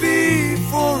will be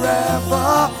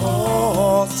forever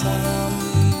autumn.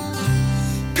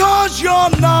 'Cause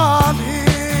you're not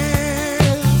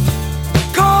here.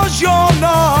 'Cause you're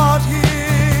not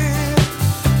here.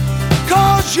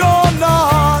 'Cause you're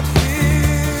not here.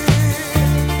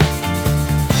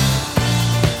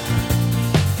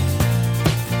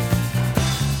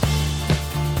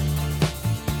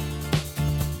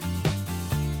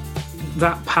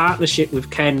 That partnership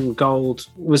with Ken Gold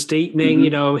was deepening. Mm-hmm. You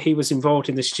know, he was involved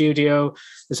in the studio.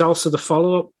 There's also the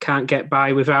follow-up, Can't Get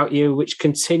By Without You, which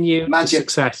continued the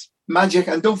success. Magic.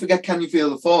 And don't forget Can You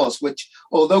Feel the Force, which,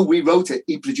 although we wrote it,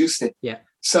 he produced it. Yeah.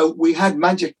 So we had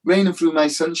Magic, Raining Through My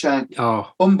Sunshine.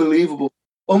 Oh. Unbelievable.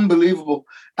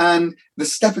 And the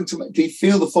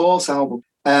Feel the Force album.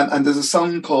 And there's a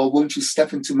song called Won't You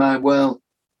Step Into My World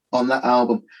on that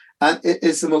album. And it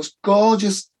is the most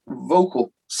gorgeous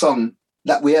vocal song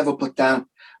that we ever put down.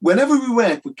 Whenever we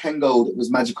worked with Ken Gold, it was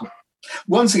magical.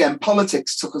 Once again,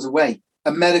 politics took us away.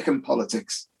 American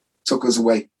politics took us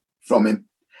away from him.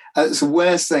 And it's the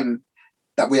worst thing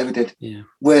that we ever did. Yeah.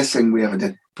 Worst thing we ever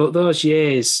did. But those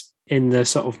years in the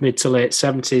sort of mid to late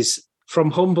 70s from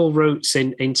humble roots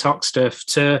in Toxteth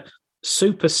to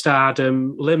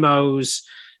superstardom, limos,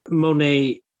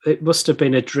 money. It must have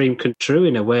been a dream come true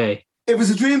in a way. It was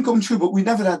a dream come true, but we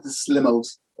never had the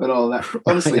limos and all that.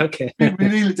 Honestly, Right, okay. we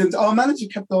really didn't. Our manager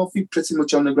kept our feet pretty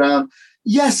much on the ground.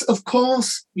 Yes, of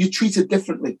course, you're treated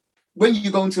differently. When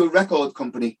you go into a record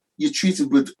company, you're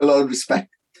treated with a lot of respect.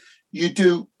 You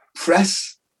do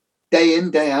press day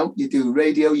in, day out. You do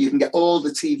radio. You can get all the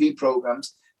TV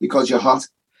programs because you're hot.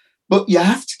 But you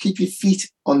have to keep your feet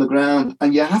on the ground,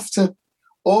 and you have to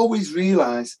always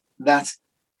realize that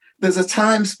there's a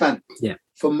time span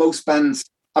for most bands.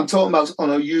 I'm talking about on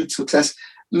a huge success.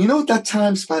 You know what that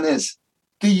time span is?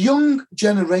 The young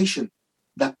generation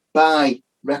that buy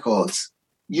records,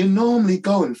 you're normally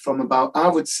going from about, I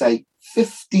would say,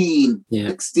 15,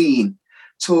 16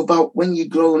 to about when you're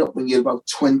growing up, when you're about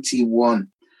 21.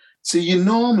 So you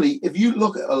normally, if you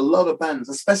look at a lot of bands,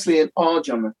 especially in our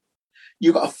genre,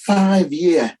 you've got a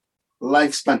 5-year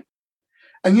lifespan.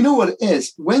 And you know what it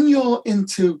is? When you're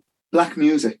into black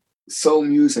music, soul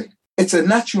music, it's a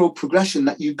natural progression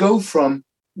that you go from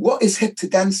what is hip to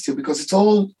dance to, because it's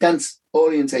all dance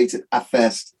orientated at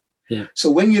first. Yeah.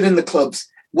 So when you're in the clubs,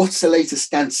 what's the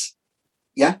latest dance?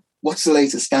 Yeah. What's the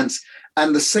latest dance?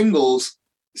 And the singles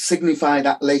signify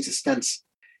that latest dance.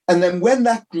 And then when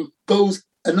that group goes,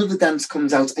 another dance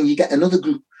comes out and you get another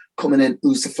group coming in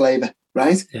who's the flavor,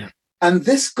 right? Yeah. And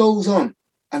this goes on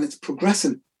and it's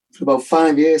progressing for about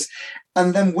 5 years.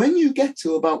 And then when you get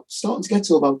to starting to get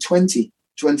to about 20,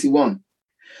 21,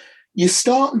 you're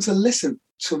starting to listen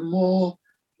to more,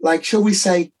 like, shall we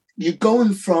say, you're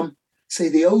going from, say,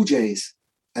 the OJs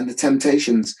and the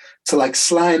Temptations to like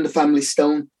Sly and the Family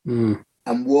Stone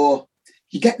and War.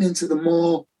 You're getting into the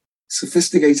more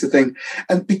sophisticated thing.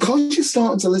 And because you're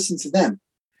starting to listen to them,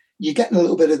 you're getting a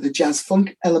little bit of the jazz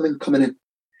funk element coming in.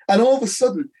 And all of a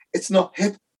sudden, it's not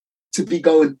hip to be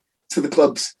going to the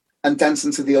clubs and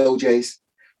dancing to the OJs.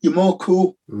 You're more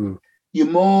cool. You're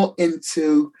more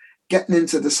into getting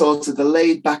into the sort of the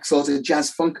laid back sort of jazz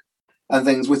funk and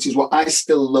things, which is what I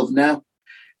still love now.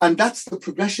 And that's the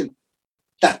progression.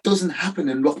 That doesn't happen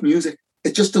in rock music.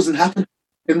 It just doesn't happen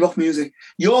in rock music.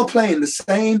 You're playing the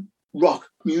same rock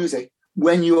music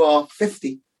when you are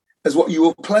 50 as what you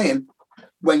were playing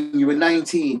when you were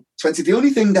 19, 20. The only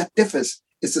thing that differs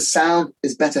is the sound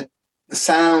is better. The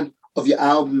sound of your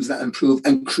albums that improve,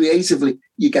 and creatively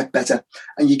you get better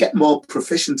and you get more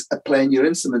proficient at playing your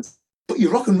instruments. But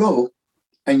your rock and roll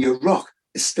and your rock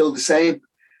is still the same.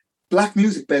 Black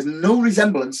music bears no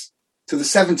resemblance to the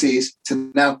 70s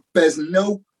to now, bears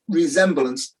no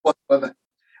resemblance whatsoever.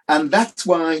 And that's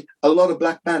why a lot of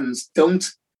black bands don't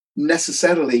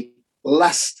necessarily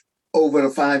last over a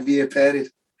 5-year period.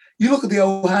 You look at the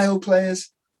Ohio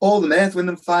players, all the Earth, Wind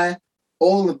and Fire,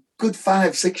 all the good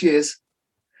 5-6 years.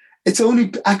 It's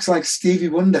only acts like Stevie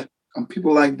Wonder and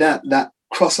people like that that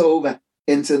cross over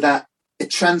into that. It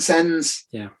transcends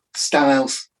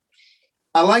styles.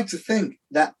 I like to think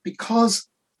that because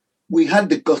we had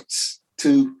the guts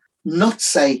to not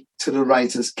say to the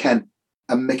writers, Ken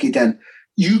and Mickey Den,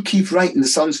 you keep writing the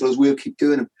songs for us, we'll keep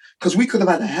doing them. Because we could have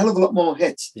had a hell of a lot more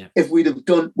hits if we'd have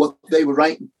done what they were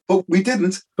writing. But we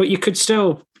didn't. But you could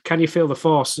still, Can You Feel the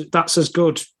Force? That's as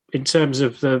good in terms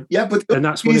of the... and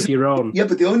that's one of your own. Yeah,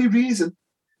 but the only reason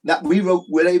that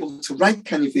we're able to write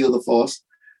Can You Feel the Force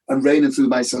and Raining Through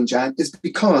My Sunshine is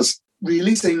because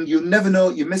releasing You Never Know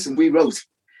What You're Missing, we wrote,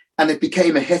 and it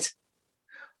became a hit.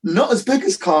 Not as big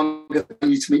as Can't Get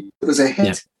You To Me, but it was a hit.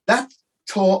 Yeah. That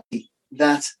taught me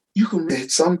that you can write a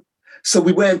hit song. So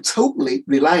we weren't totally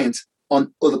reliant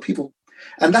on other people.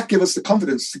 And that gave us the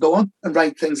confidence to go on and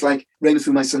write things like Raining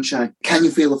Through My Sunshine, Can You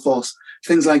Feel the Force,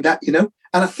 things like that, you know?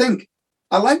 And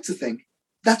I like to think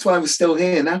that's why we're still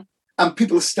here now. And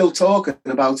people are still talking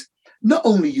about not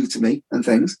only You To Me and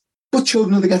things, but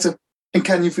Children of the Ghetto and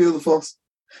Can You Feel the Force.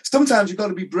 Sometimes you've got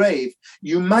to be brave.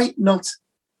 You might not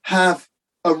have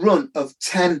a run of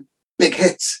 10 big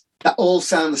hits that all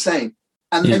sound the same.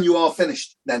 And then you are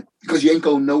finished then because you ain't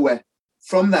going nowhere.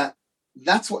 From that,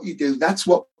 that's what you do. That's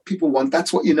what people want.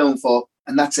 That's what you're known for.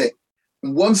 And that's it.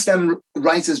 And once them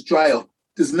writers dry up,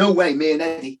 there's no way me and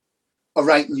Eddie are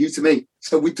writing You To Me.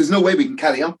 So there's no way we can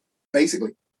carry on,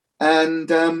 basically.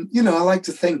 And, I like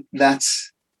to think that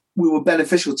we were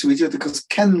beneficial to each other because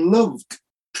Ken loved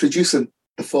producing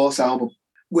the Force album,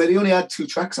 where he only had 2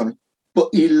 tracks on it. But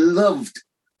he loved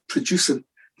producing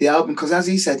the album because, as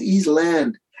he said, he's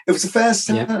learned. It was the first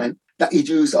time that he'd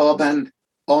used our band,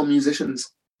 our musicians,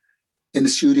 in the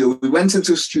studio. We went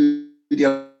into a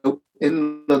studio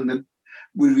in London.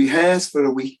 We rehearsed for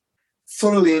a week,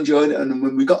 thoroughly enjoyed it. And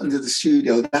when we got into the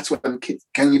studio, that's when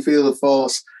Can You Feel the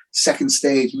Force second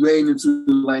stage, Raining Through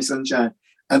My Sunshine.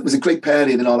 And it was a great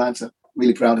period in our lives. So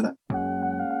really proud of that.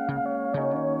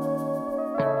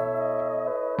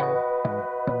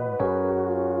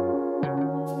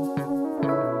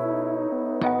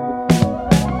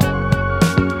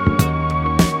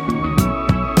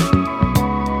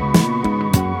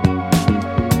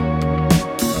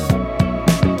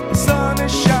 The sun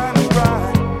is shining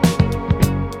bright,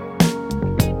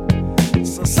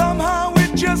 so somehow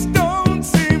it just don't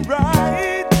seem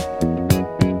right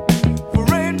for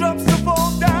raindrops to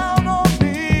fall down on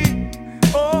me.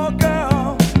 Oh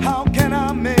girl, how can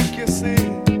I make you see?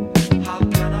 How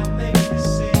can I make you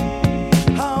see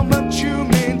how much you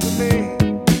mean to me?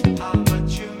 How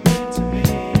much you mean to me?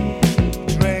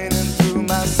 It's raining through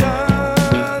my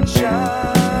sunshine,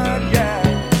 yeah.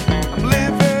 I'm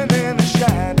living in a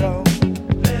shadow.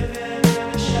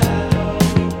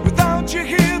 Without you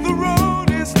here, the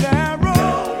road is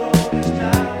narrow.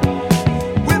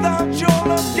 Without your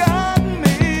love guiding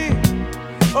me,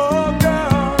 oh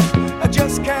girl, I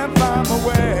just can't find my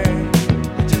way.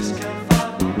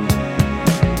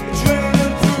 It's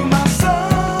raining through my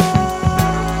sunshine.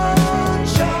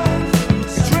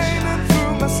 It's raining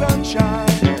through my sunshine.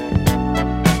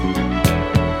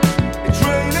 It's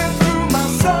raining through my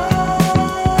sunshine.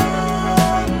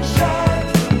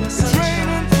 It's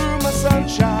raining through my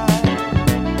sunshine.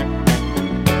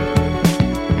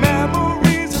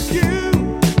 Memories of you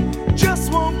just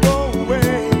won't go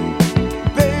away.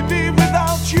 Baby,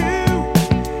 without you,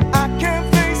 I can't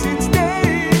face each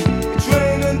day. It's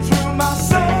raining through my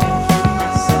sunshine.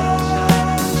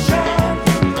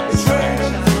 It's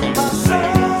raining through my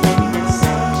sunshine.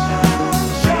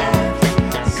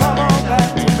 Come on back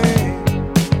to me.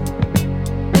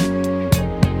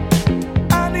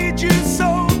 I need you so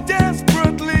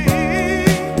desperately.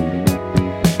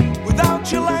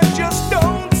 Without you, life just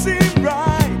don't seem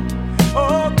right.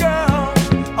 Oh girl,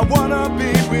 I wanna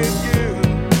be with you.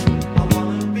 I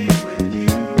wanna be with you.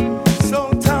 So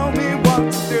tell me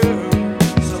what to do.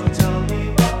 So tell me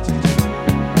what to do.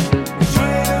 It's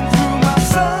raining through my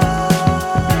sunshine.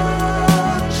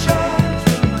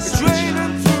 It's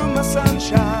raining through my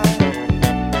sunshine.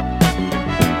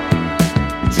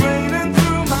 It's raining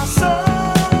through my sunshine.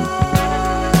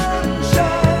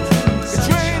 It's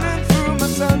raining through my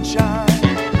sunshine.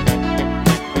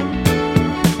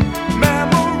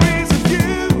 Memories of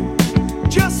you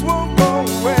just won't go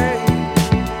away.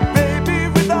 Baby,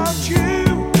 without you,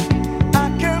 I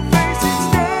can't face each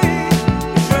day.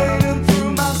 It's raining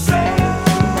through my sunshine.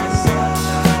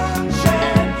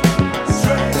 It's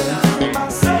raining through my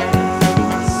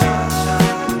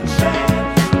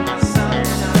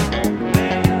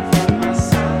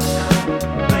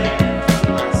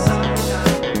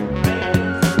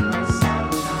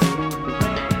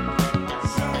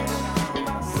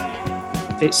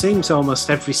It seems almost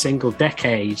every single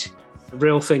decade, the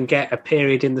real thing get a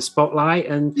period in the spotlight.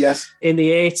 And Yes. in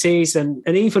the 80s and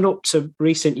even up to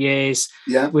recent years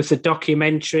Yeah. with the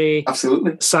documentary.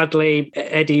 Absolutely. Sadly,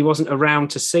 Eddie wasn't around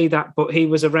to see that, but he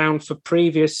was around for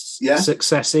previous Yeah.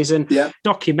 successes and Yeah.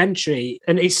 documentary,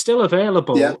 and it's still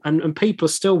available Yeah. and people are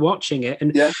still watching it.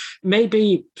 And Yeah.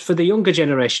 maybe for the younger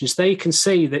generations, they can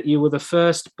see that you were the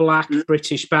first Black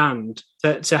British band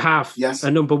to have Yes.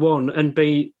 a number one and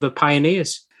be the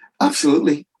pioneers.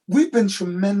 Absolutely. We've been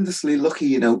tremendously lucky,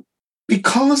 you know,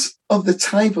 because of the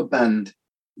type of band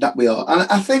that we are. And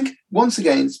I think, once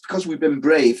again, it's because we've been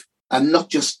brave and not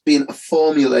just being a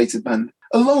formulated band.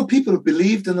 A lot of people have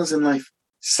believed in us in life.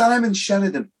 Simon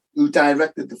Sheridan, who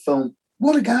directed the film,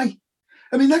 what a guy.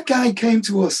 I mean, that guy came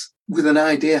to us with an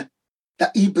idea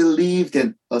that he believed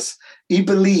in us. He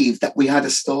believed that we had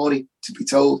a story to be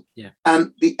told. Yeah.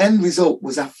 And the end result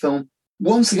was that film.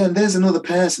 Once again, there's another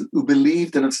person who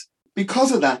believed in us.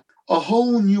 Because of that, a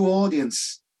whole new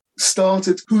audience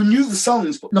started, who knew the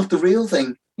songs, but not the real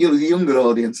thing, you know, the younger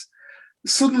audience.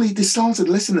 Suddenly they started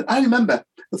listening. I remember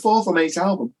the 4 from 8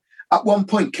 album at one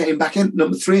point came back in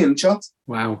number 3 in the charts.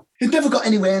 Wow. It never got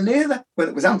anywhere near that when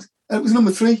it was out. And it was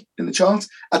number 3 in the charts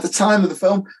at the time of the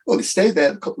film. Well, it stayed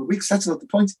there a couple of weeks. That's not the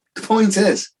point. The point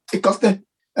is, it got there.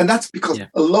 And that's because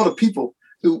a lot of people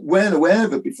who weren't aware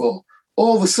of it before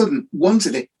all of a sudden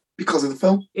wanted it because of the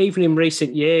film. Even in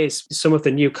recent years, some of the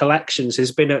new collections,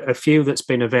 there's been a few that's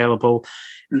been available.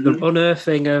 The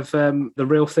unearthing of the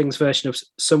Real Things version of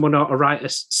Someone Ought to Write a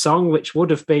Song, which would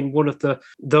have been one of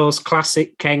those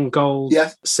classic Ken Gold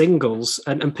singles,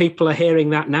 and people are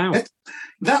hearing that now.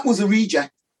 That was a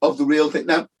reject of the real thing.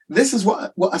 Now, this is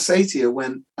what I say to you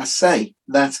when I say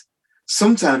that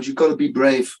sometimes you've got to be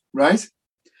brave, right?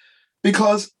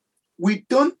 Because we've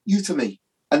done You to Me,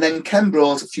 and then Ken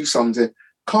brought a few songs in.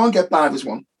 Can't Get By was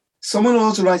one. Someone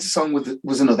Ought to Write a Song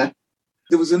was another.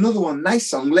 There was another one, nice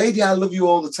song, Lady, I Love You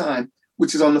All the Time,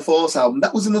 which is on the Force album.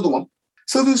 That was another one.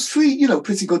 So there was 3,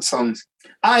 pretty good songs.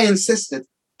 I insisted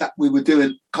that we were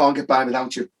doing Can't Get By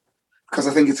Without You because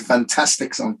I think it's a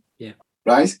fantastic song. Yeah.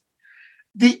 Right?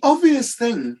 The obvious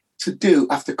thing to do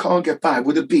after Can't Get By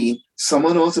would have been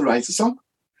Someone Ought to Write a Song.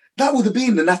 That would have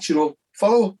been the natural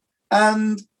follow-up.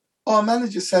 And our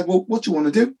manager said, well, what do you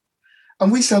want to do?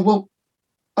 And we said, well,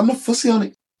 I'm not fussy on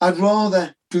it. I'd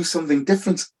rather do something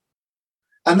different.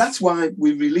 And that's why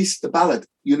we released the ballad,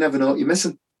 You Never Know What You're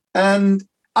Missing. And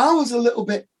I was a little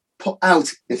bit put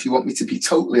out, if you want me to be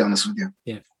totally honest with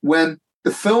you, when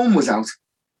the film was out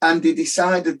and they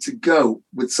decided to go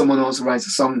with Someone Ought to Write a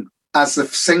Song as the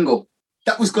single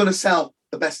that was going to sell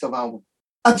the best of album.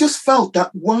 I just felt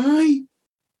that why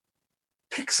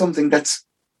pick something that's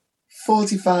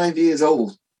 45 years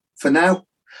old for now?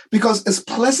 Because as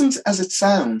pleasant as it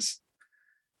sounds,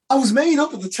 I was made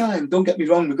up at the time, don't get me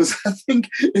wrong, because I think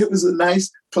it was a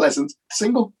nice, pleasant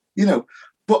single,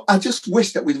 But I just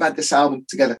wish that we'd have had this album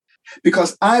together.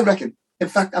 Because I reckon, in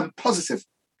fact, I'm positive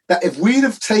that if we'd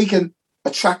have taken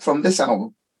a track from this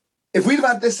album, if we'd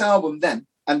have had this album then,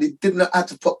 and they didn't have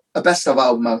to put a best of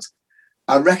album out,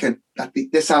 I reckon that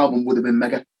this album would have been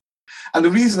mega. And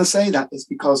the reason I say that is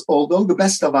because although the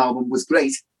best of album was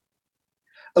great,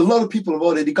 a lot of people have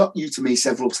already got You To Me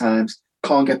several times.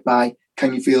 Can't Get By,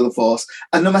 Can You Feel the Force?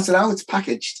 And no matter how it's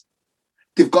packaged,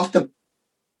 they've got them.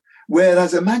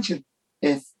 Whereas imagine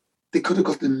if they could have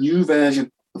got the new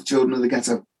version of Children of the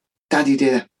Ghetto, Daddy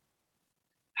Dear,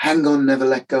 Hang On, Never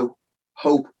Let Go,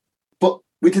 Hope. But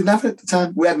we didn't have it at the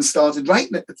time. We hadn't started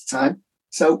writing it at the time.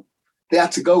 So they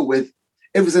had to go with,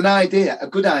 it was an idea, a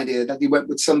good idea, that they went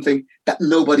with something that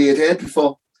nobody had heard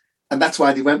before. And that's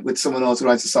why they went with Someone Ought to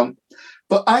Write a Song.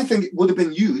 But I think it would have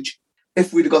been huge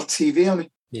if we'd have got TV on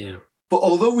it. Yeah. But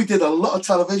although we did a lot of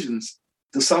televisions,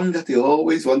 the song that they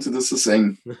always wanted us to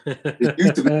sing, it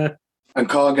used to be and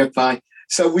Can't Get By.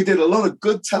 So we did a lot of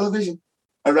good television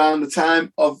around the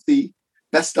time of the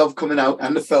best of coming out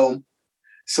and the film.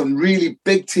 Some really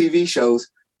big TV shows,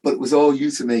 but it was all You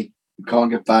To Me and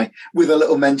Can't Get By, with a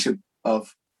little mention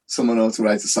of Someone Ought to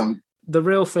Write a Song. The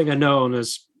Real Thing are known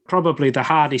as probably the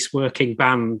hardest working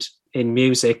band in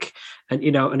music. And,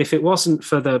 and if it wasn't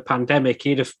for the pandemic,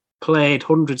 you'd have played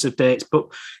hundreds of dates. But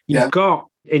you've got,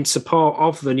 in support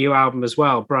of the new album as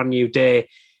well, Brand New Day,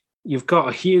 you've got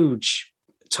a huge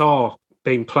tour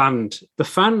being planned. The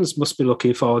fans must be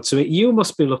looking forward to it. You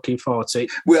must be looking forward to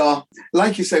it. We are.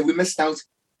 Like you say, we missed out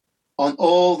on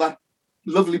all that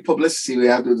lovely publicity we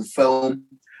had with the film,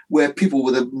 where people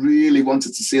would have really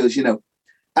wanted to see us,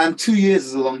 And 2 years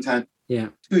is a long time. Yeah.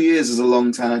 2 years is a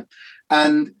long time.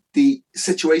 And the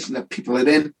situation that people are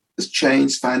in has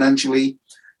changed financially.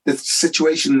 The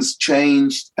situation's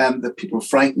changed. That people are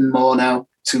frightened more now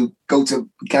to go to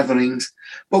gatherings.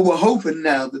 But we're hoping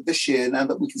now that this year, now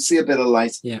that we can see a bit of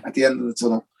light at the end of the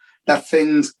tunnel, that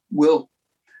things will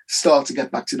start to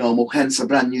get back to normal, hence a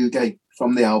brand new day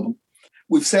from the album.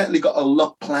 We've certainly got a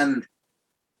lot planned.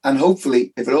 And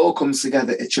hopefully, if it all comes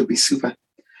together, it should be super.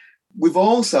 We've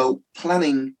also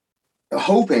hoping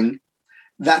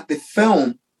that the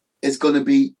film is going to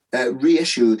be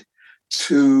reissued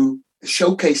to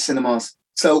showcase cinemas.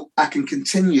 So I can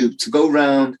continue to go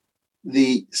around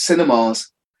the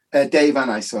cinemas. Dave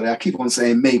and I, sorry, I keep on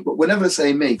saying me, but whenever I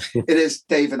say me, it is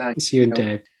Dave and I. It's you and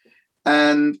Dave.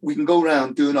 And we can go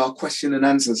around doing our question and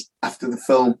answers after the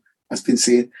film has been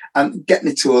seen and getting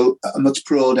it to a much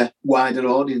broader, wider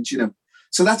audience,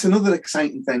 So that's another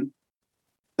exciting thing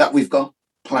that we've got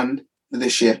planned for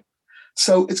this year.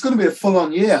 So it's going to be a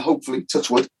full-on year, hopefully, touch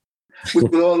wood,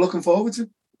 which we're all looking forward to.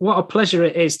 What a pleasure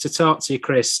it is to talk to you,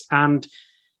 Chris. And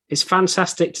it's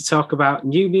fantastic to talk about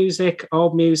new music,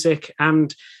 old music,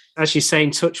 and as you say,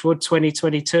 in Touchwood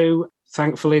 2022,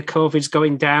 thankfully COVID's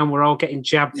going down. We're all getting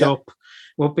jabbed up.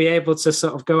 We'll be able to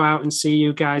sort of go out and see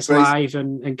you guys live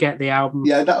and get the album.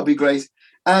 Yeah, that'll be great.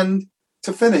 And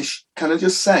to finish, can I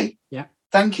just say,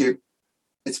 thank you.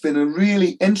 It's been a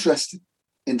really interesting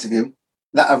interview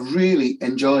that I've really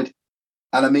enjoyed.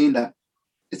 And I mean that.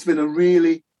 It's been a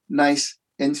really nice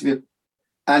interview.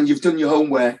 And you've done your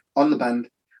homework on the band,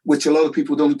 which a lot of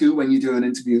people don't do when you're doing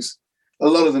interviews. A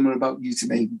lot of them are about You To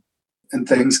Me and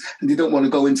things, and they don't want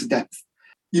to go into depth.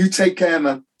 You take care,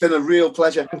 man. Been a real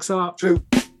pleasure. Thanks a lot. True.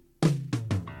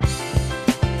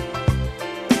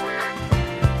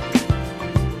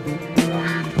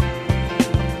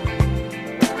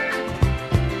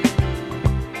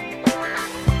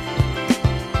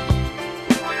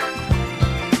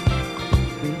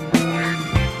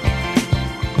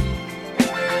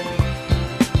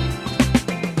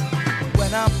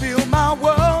 When I feel My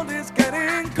world is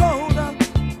getting colder.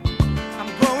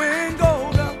 I'm growing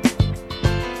older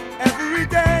every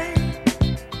day.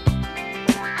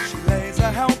 She lays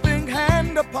a helping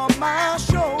hand upon my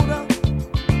shoulder,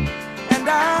 and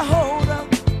I hold her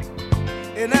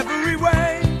in every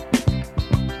way.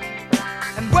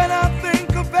 And when I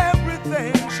think of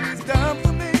everything she's done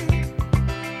for me,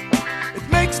 it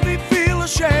makes me feel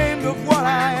ashamed of what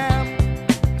I am.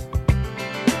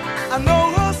 I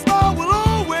know her smile will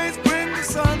always bring the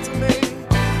sun to me.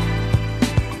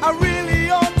 I really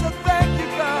ought to thank you,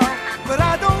 girl, but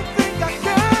I don't think I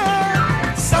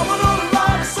can. Someone ought to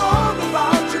write a song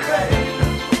about you, baby.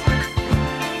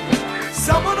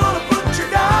 Someone ought to put you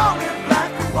down in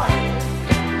black and white.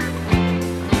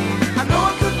 I know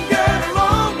I couldn't get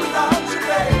along without you,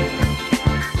 baby.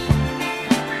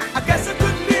 I guess I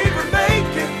couldn't even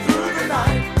make it through the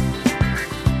night.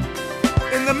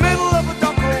 In the middle of a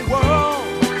dark old world,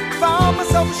 found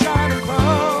myself a shining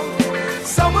pearl.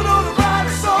 Someone ought to write a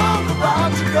song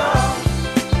about you, girl.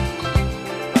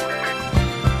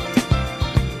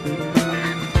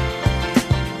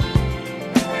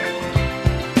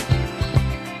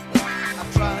 I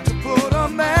tried to put a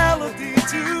melody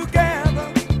together,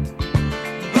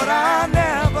 but I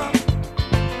never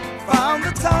found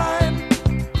the time.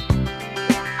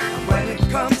 And when it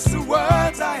comes to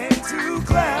words, I ain't too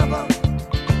clever.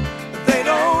 They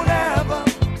don't ever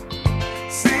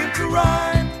seem to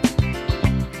rhyme.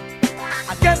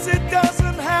 I guess it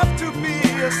doesn't have to be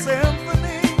a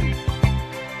symphony.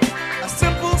 A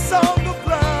simple song of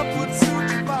love would suit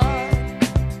you fine.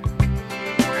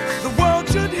 The world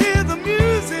should hear the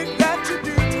music that you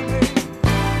do to me.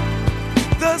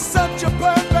 There's such a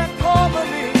perfect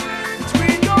harmony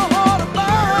between your heart and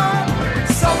mine.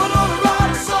 Someone ought to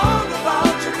write a song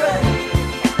about you, baby.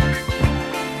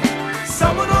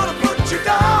 Someone ought to put you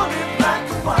down in black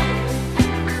and white.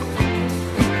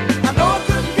 I know I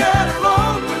couldn't get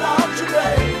along without you,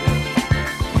 baby.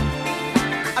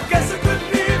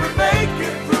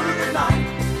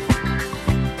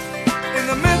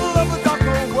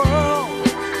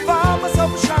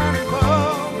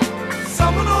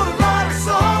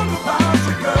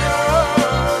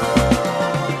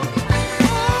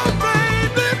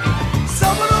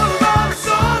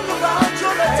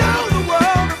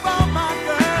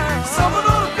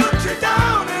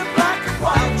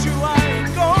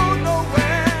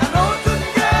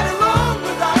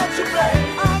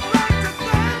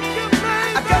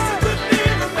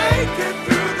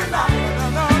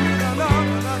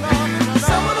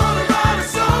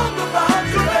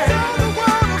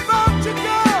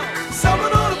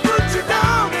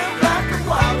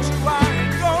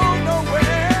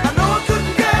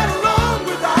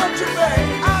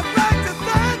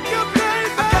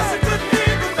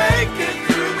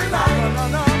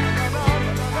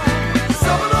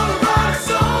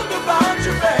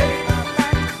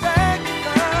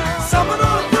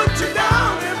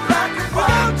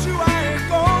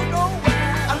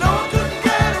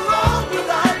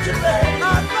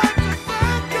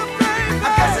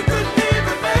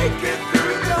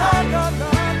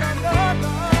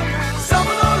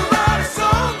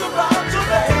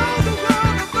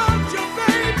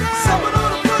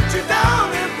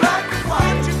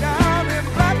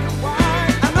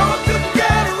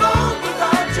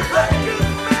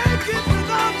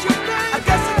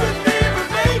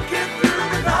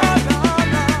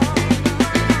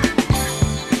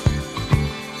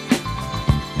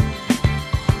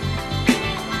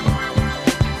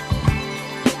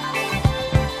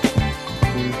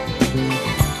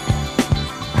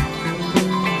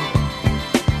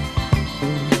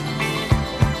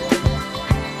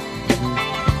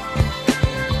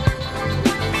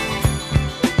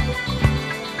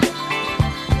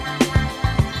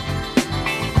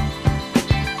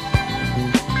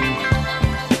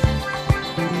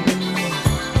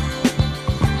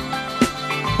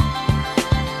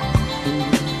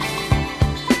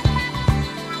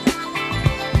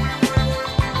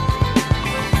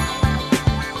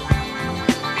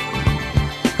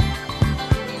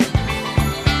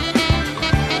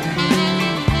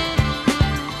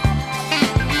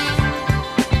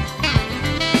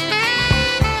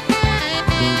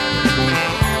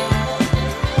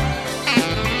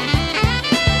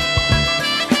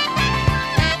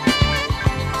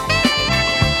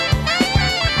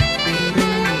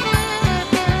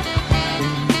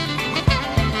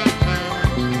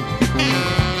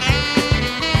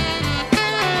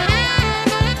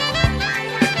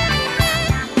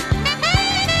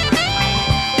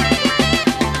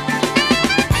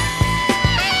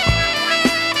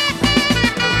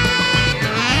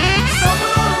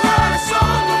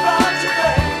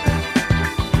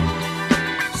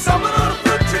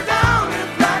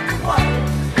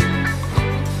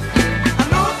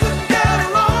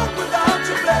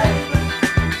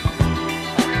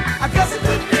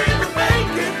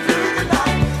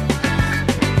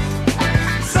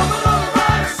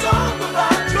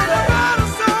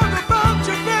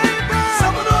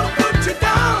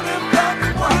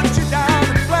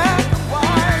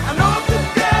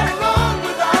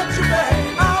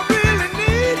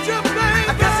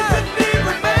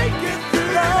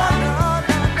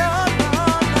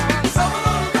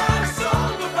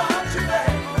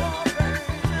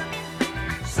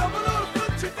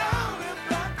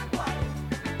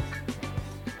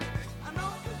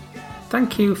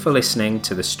 Thank you for listening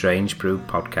to the Strange Brew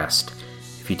podcast.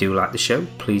 If you do like the show,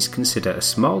 please consider a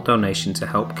small donation to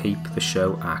help keep the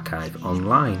show archive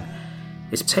online.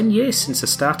 It's 10 years since I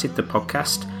started the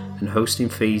podcast, and hosting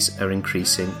fees are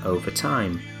increasing over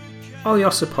time. All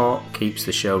your support keeps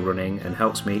the show running and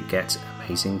helps me get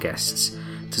amazing guests.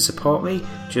 To support me,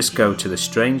 just go to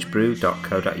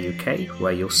thestrangebrew.co.uk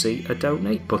where you'll see a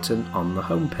donate button on the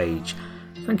homepage.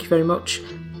 Thank you very much.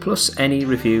 Plus, any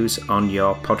reviews on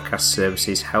your podcast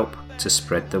services help to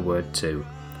spread the word too.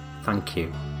 Thank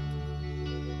you.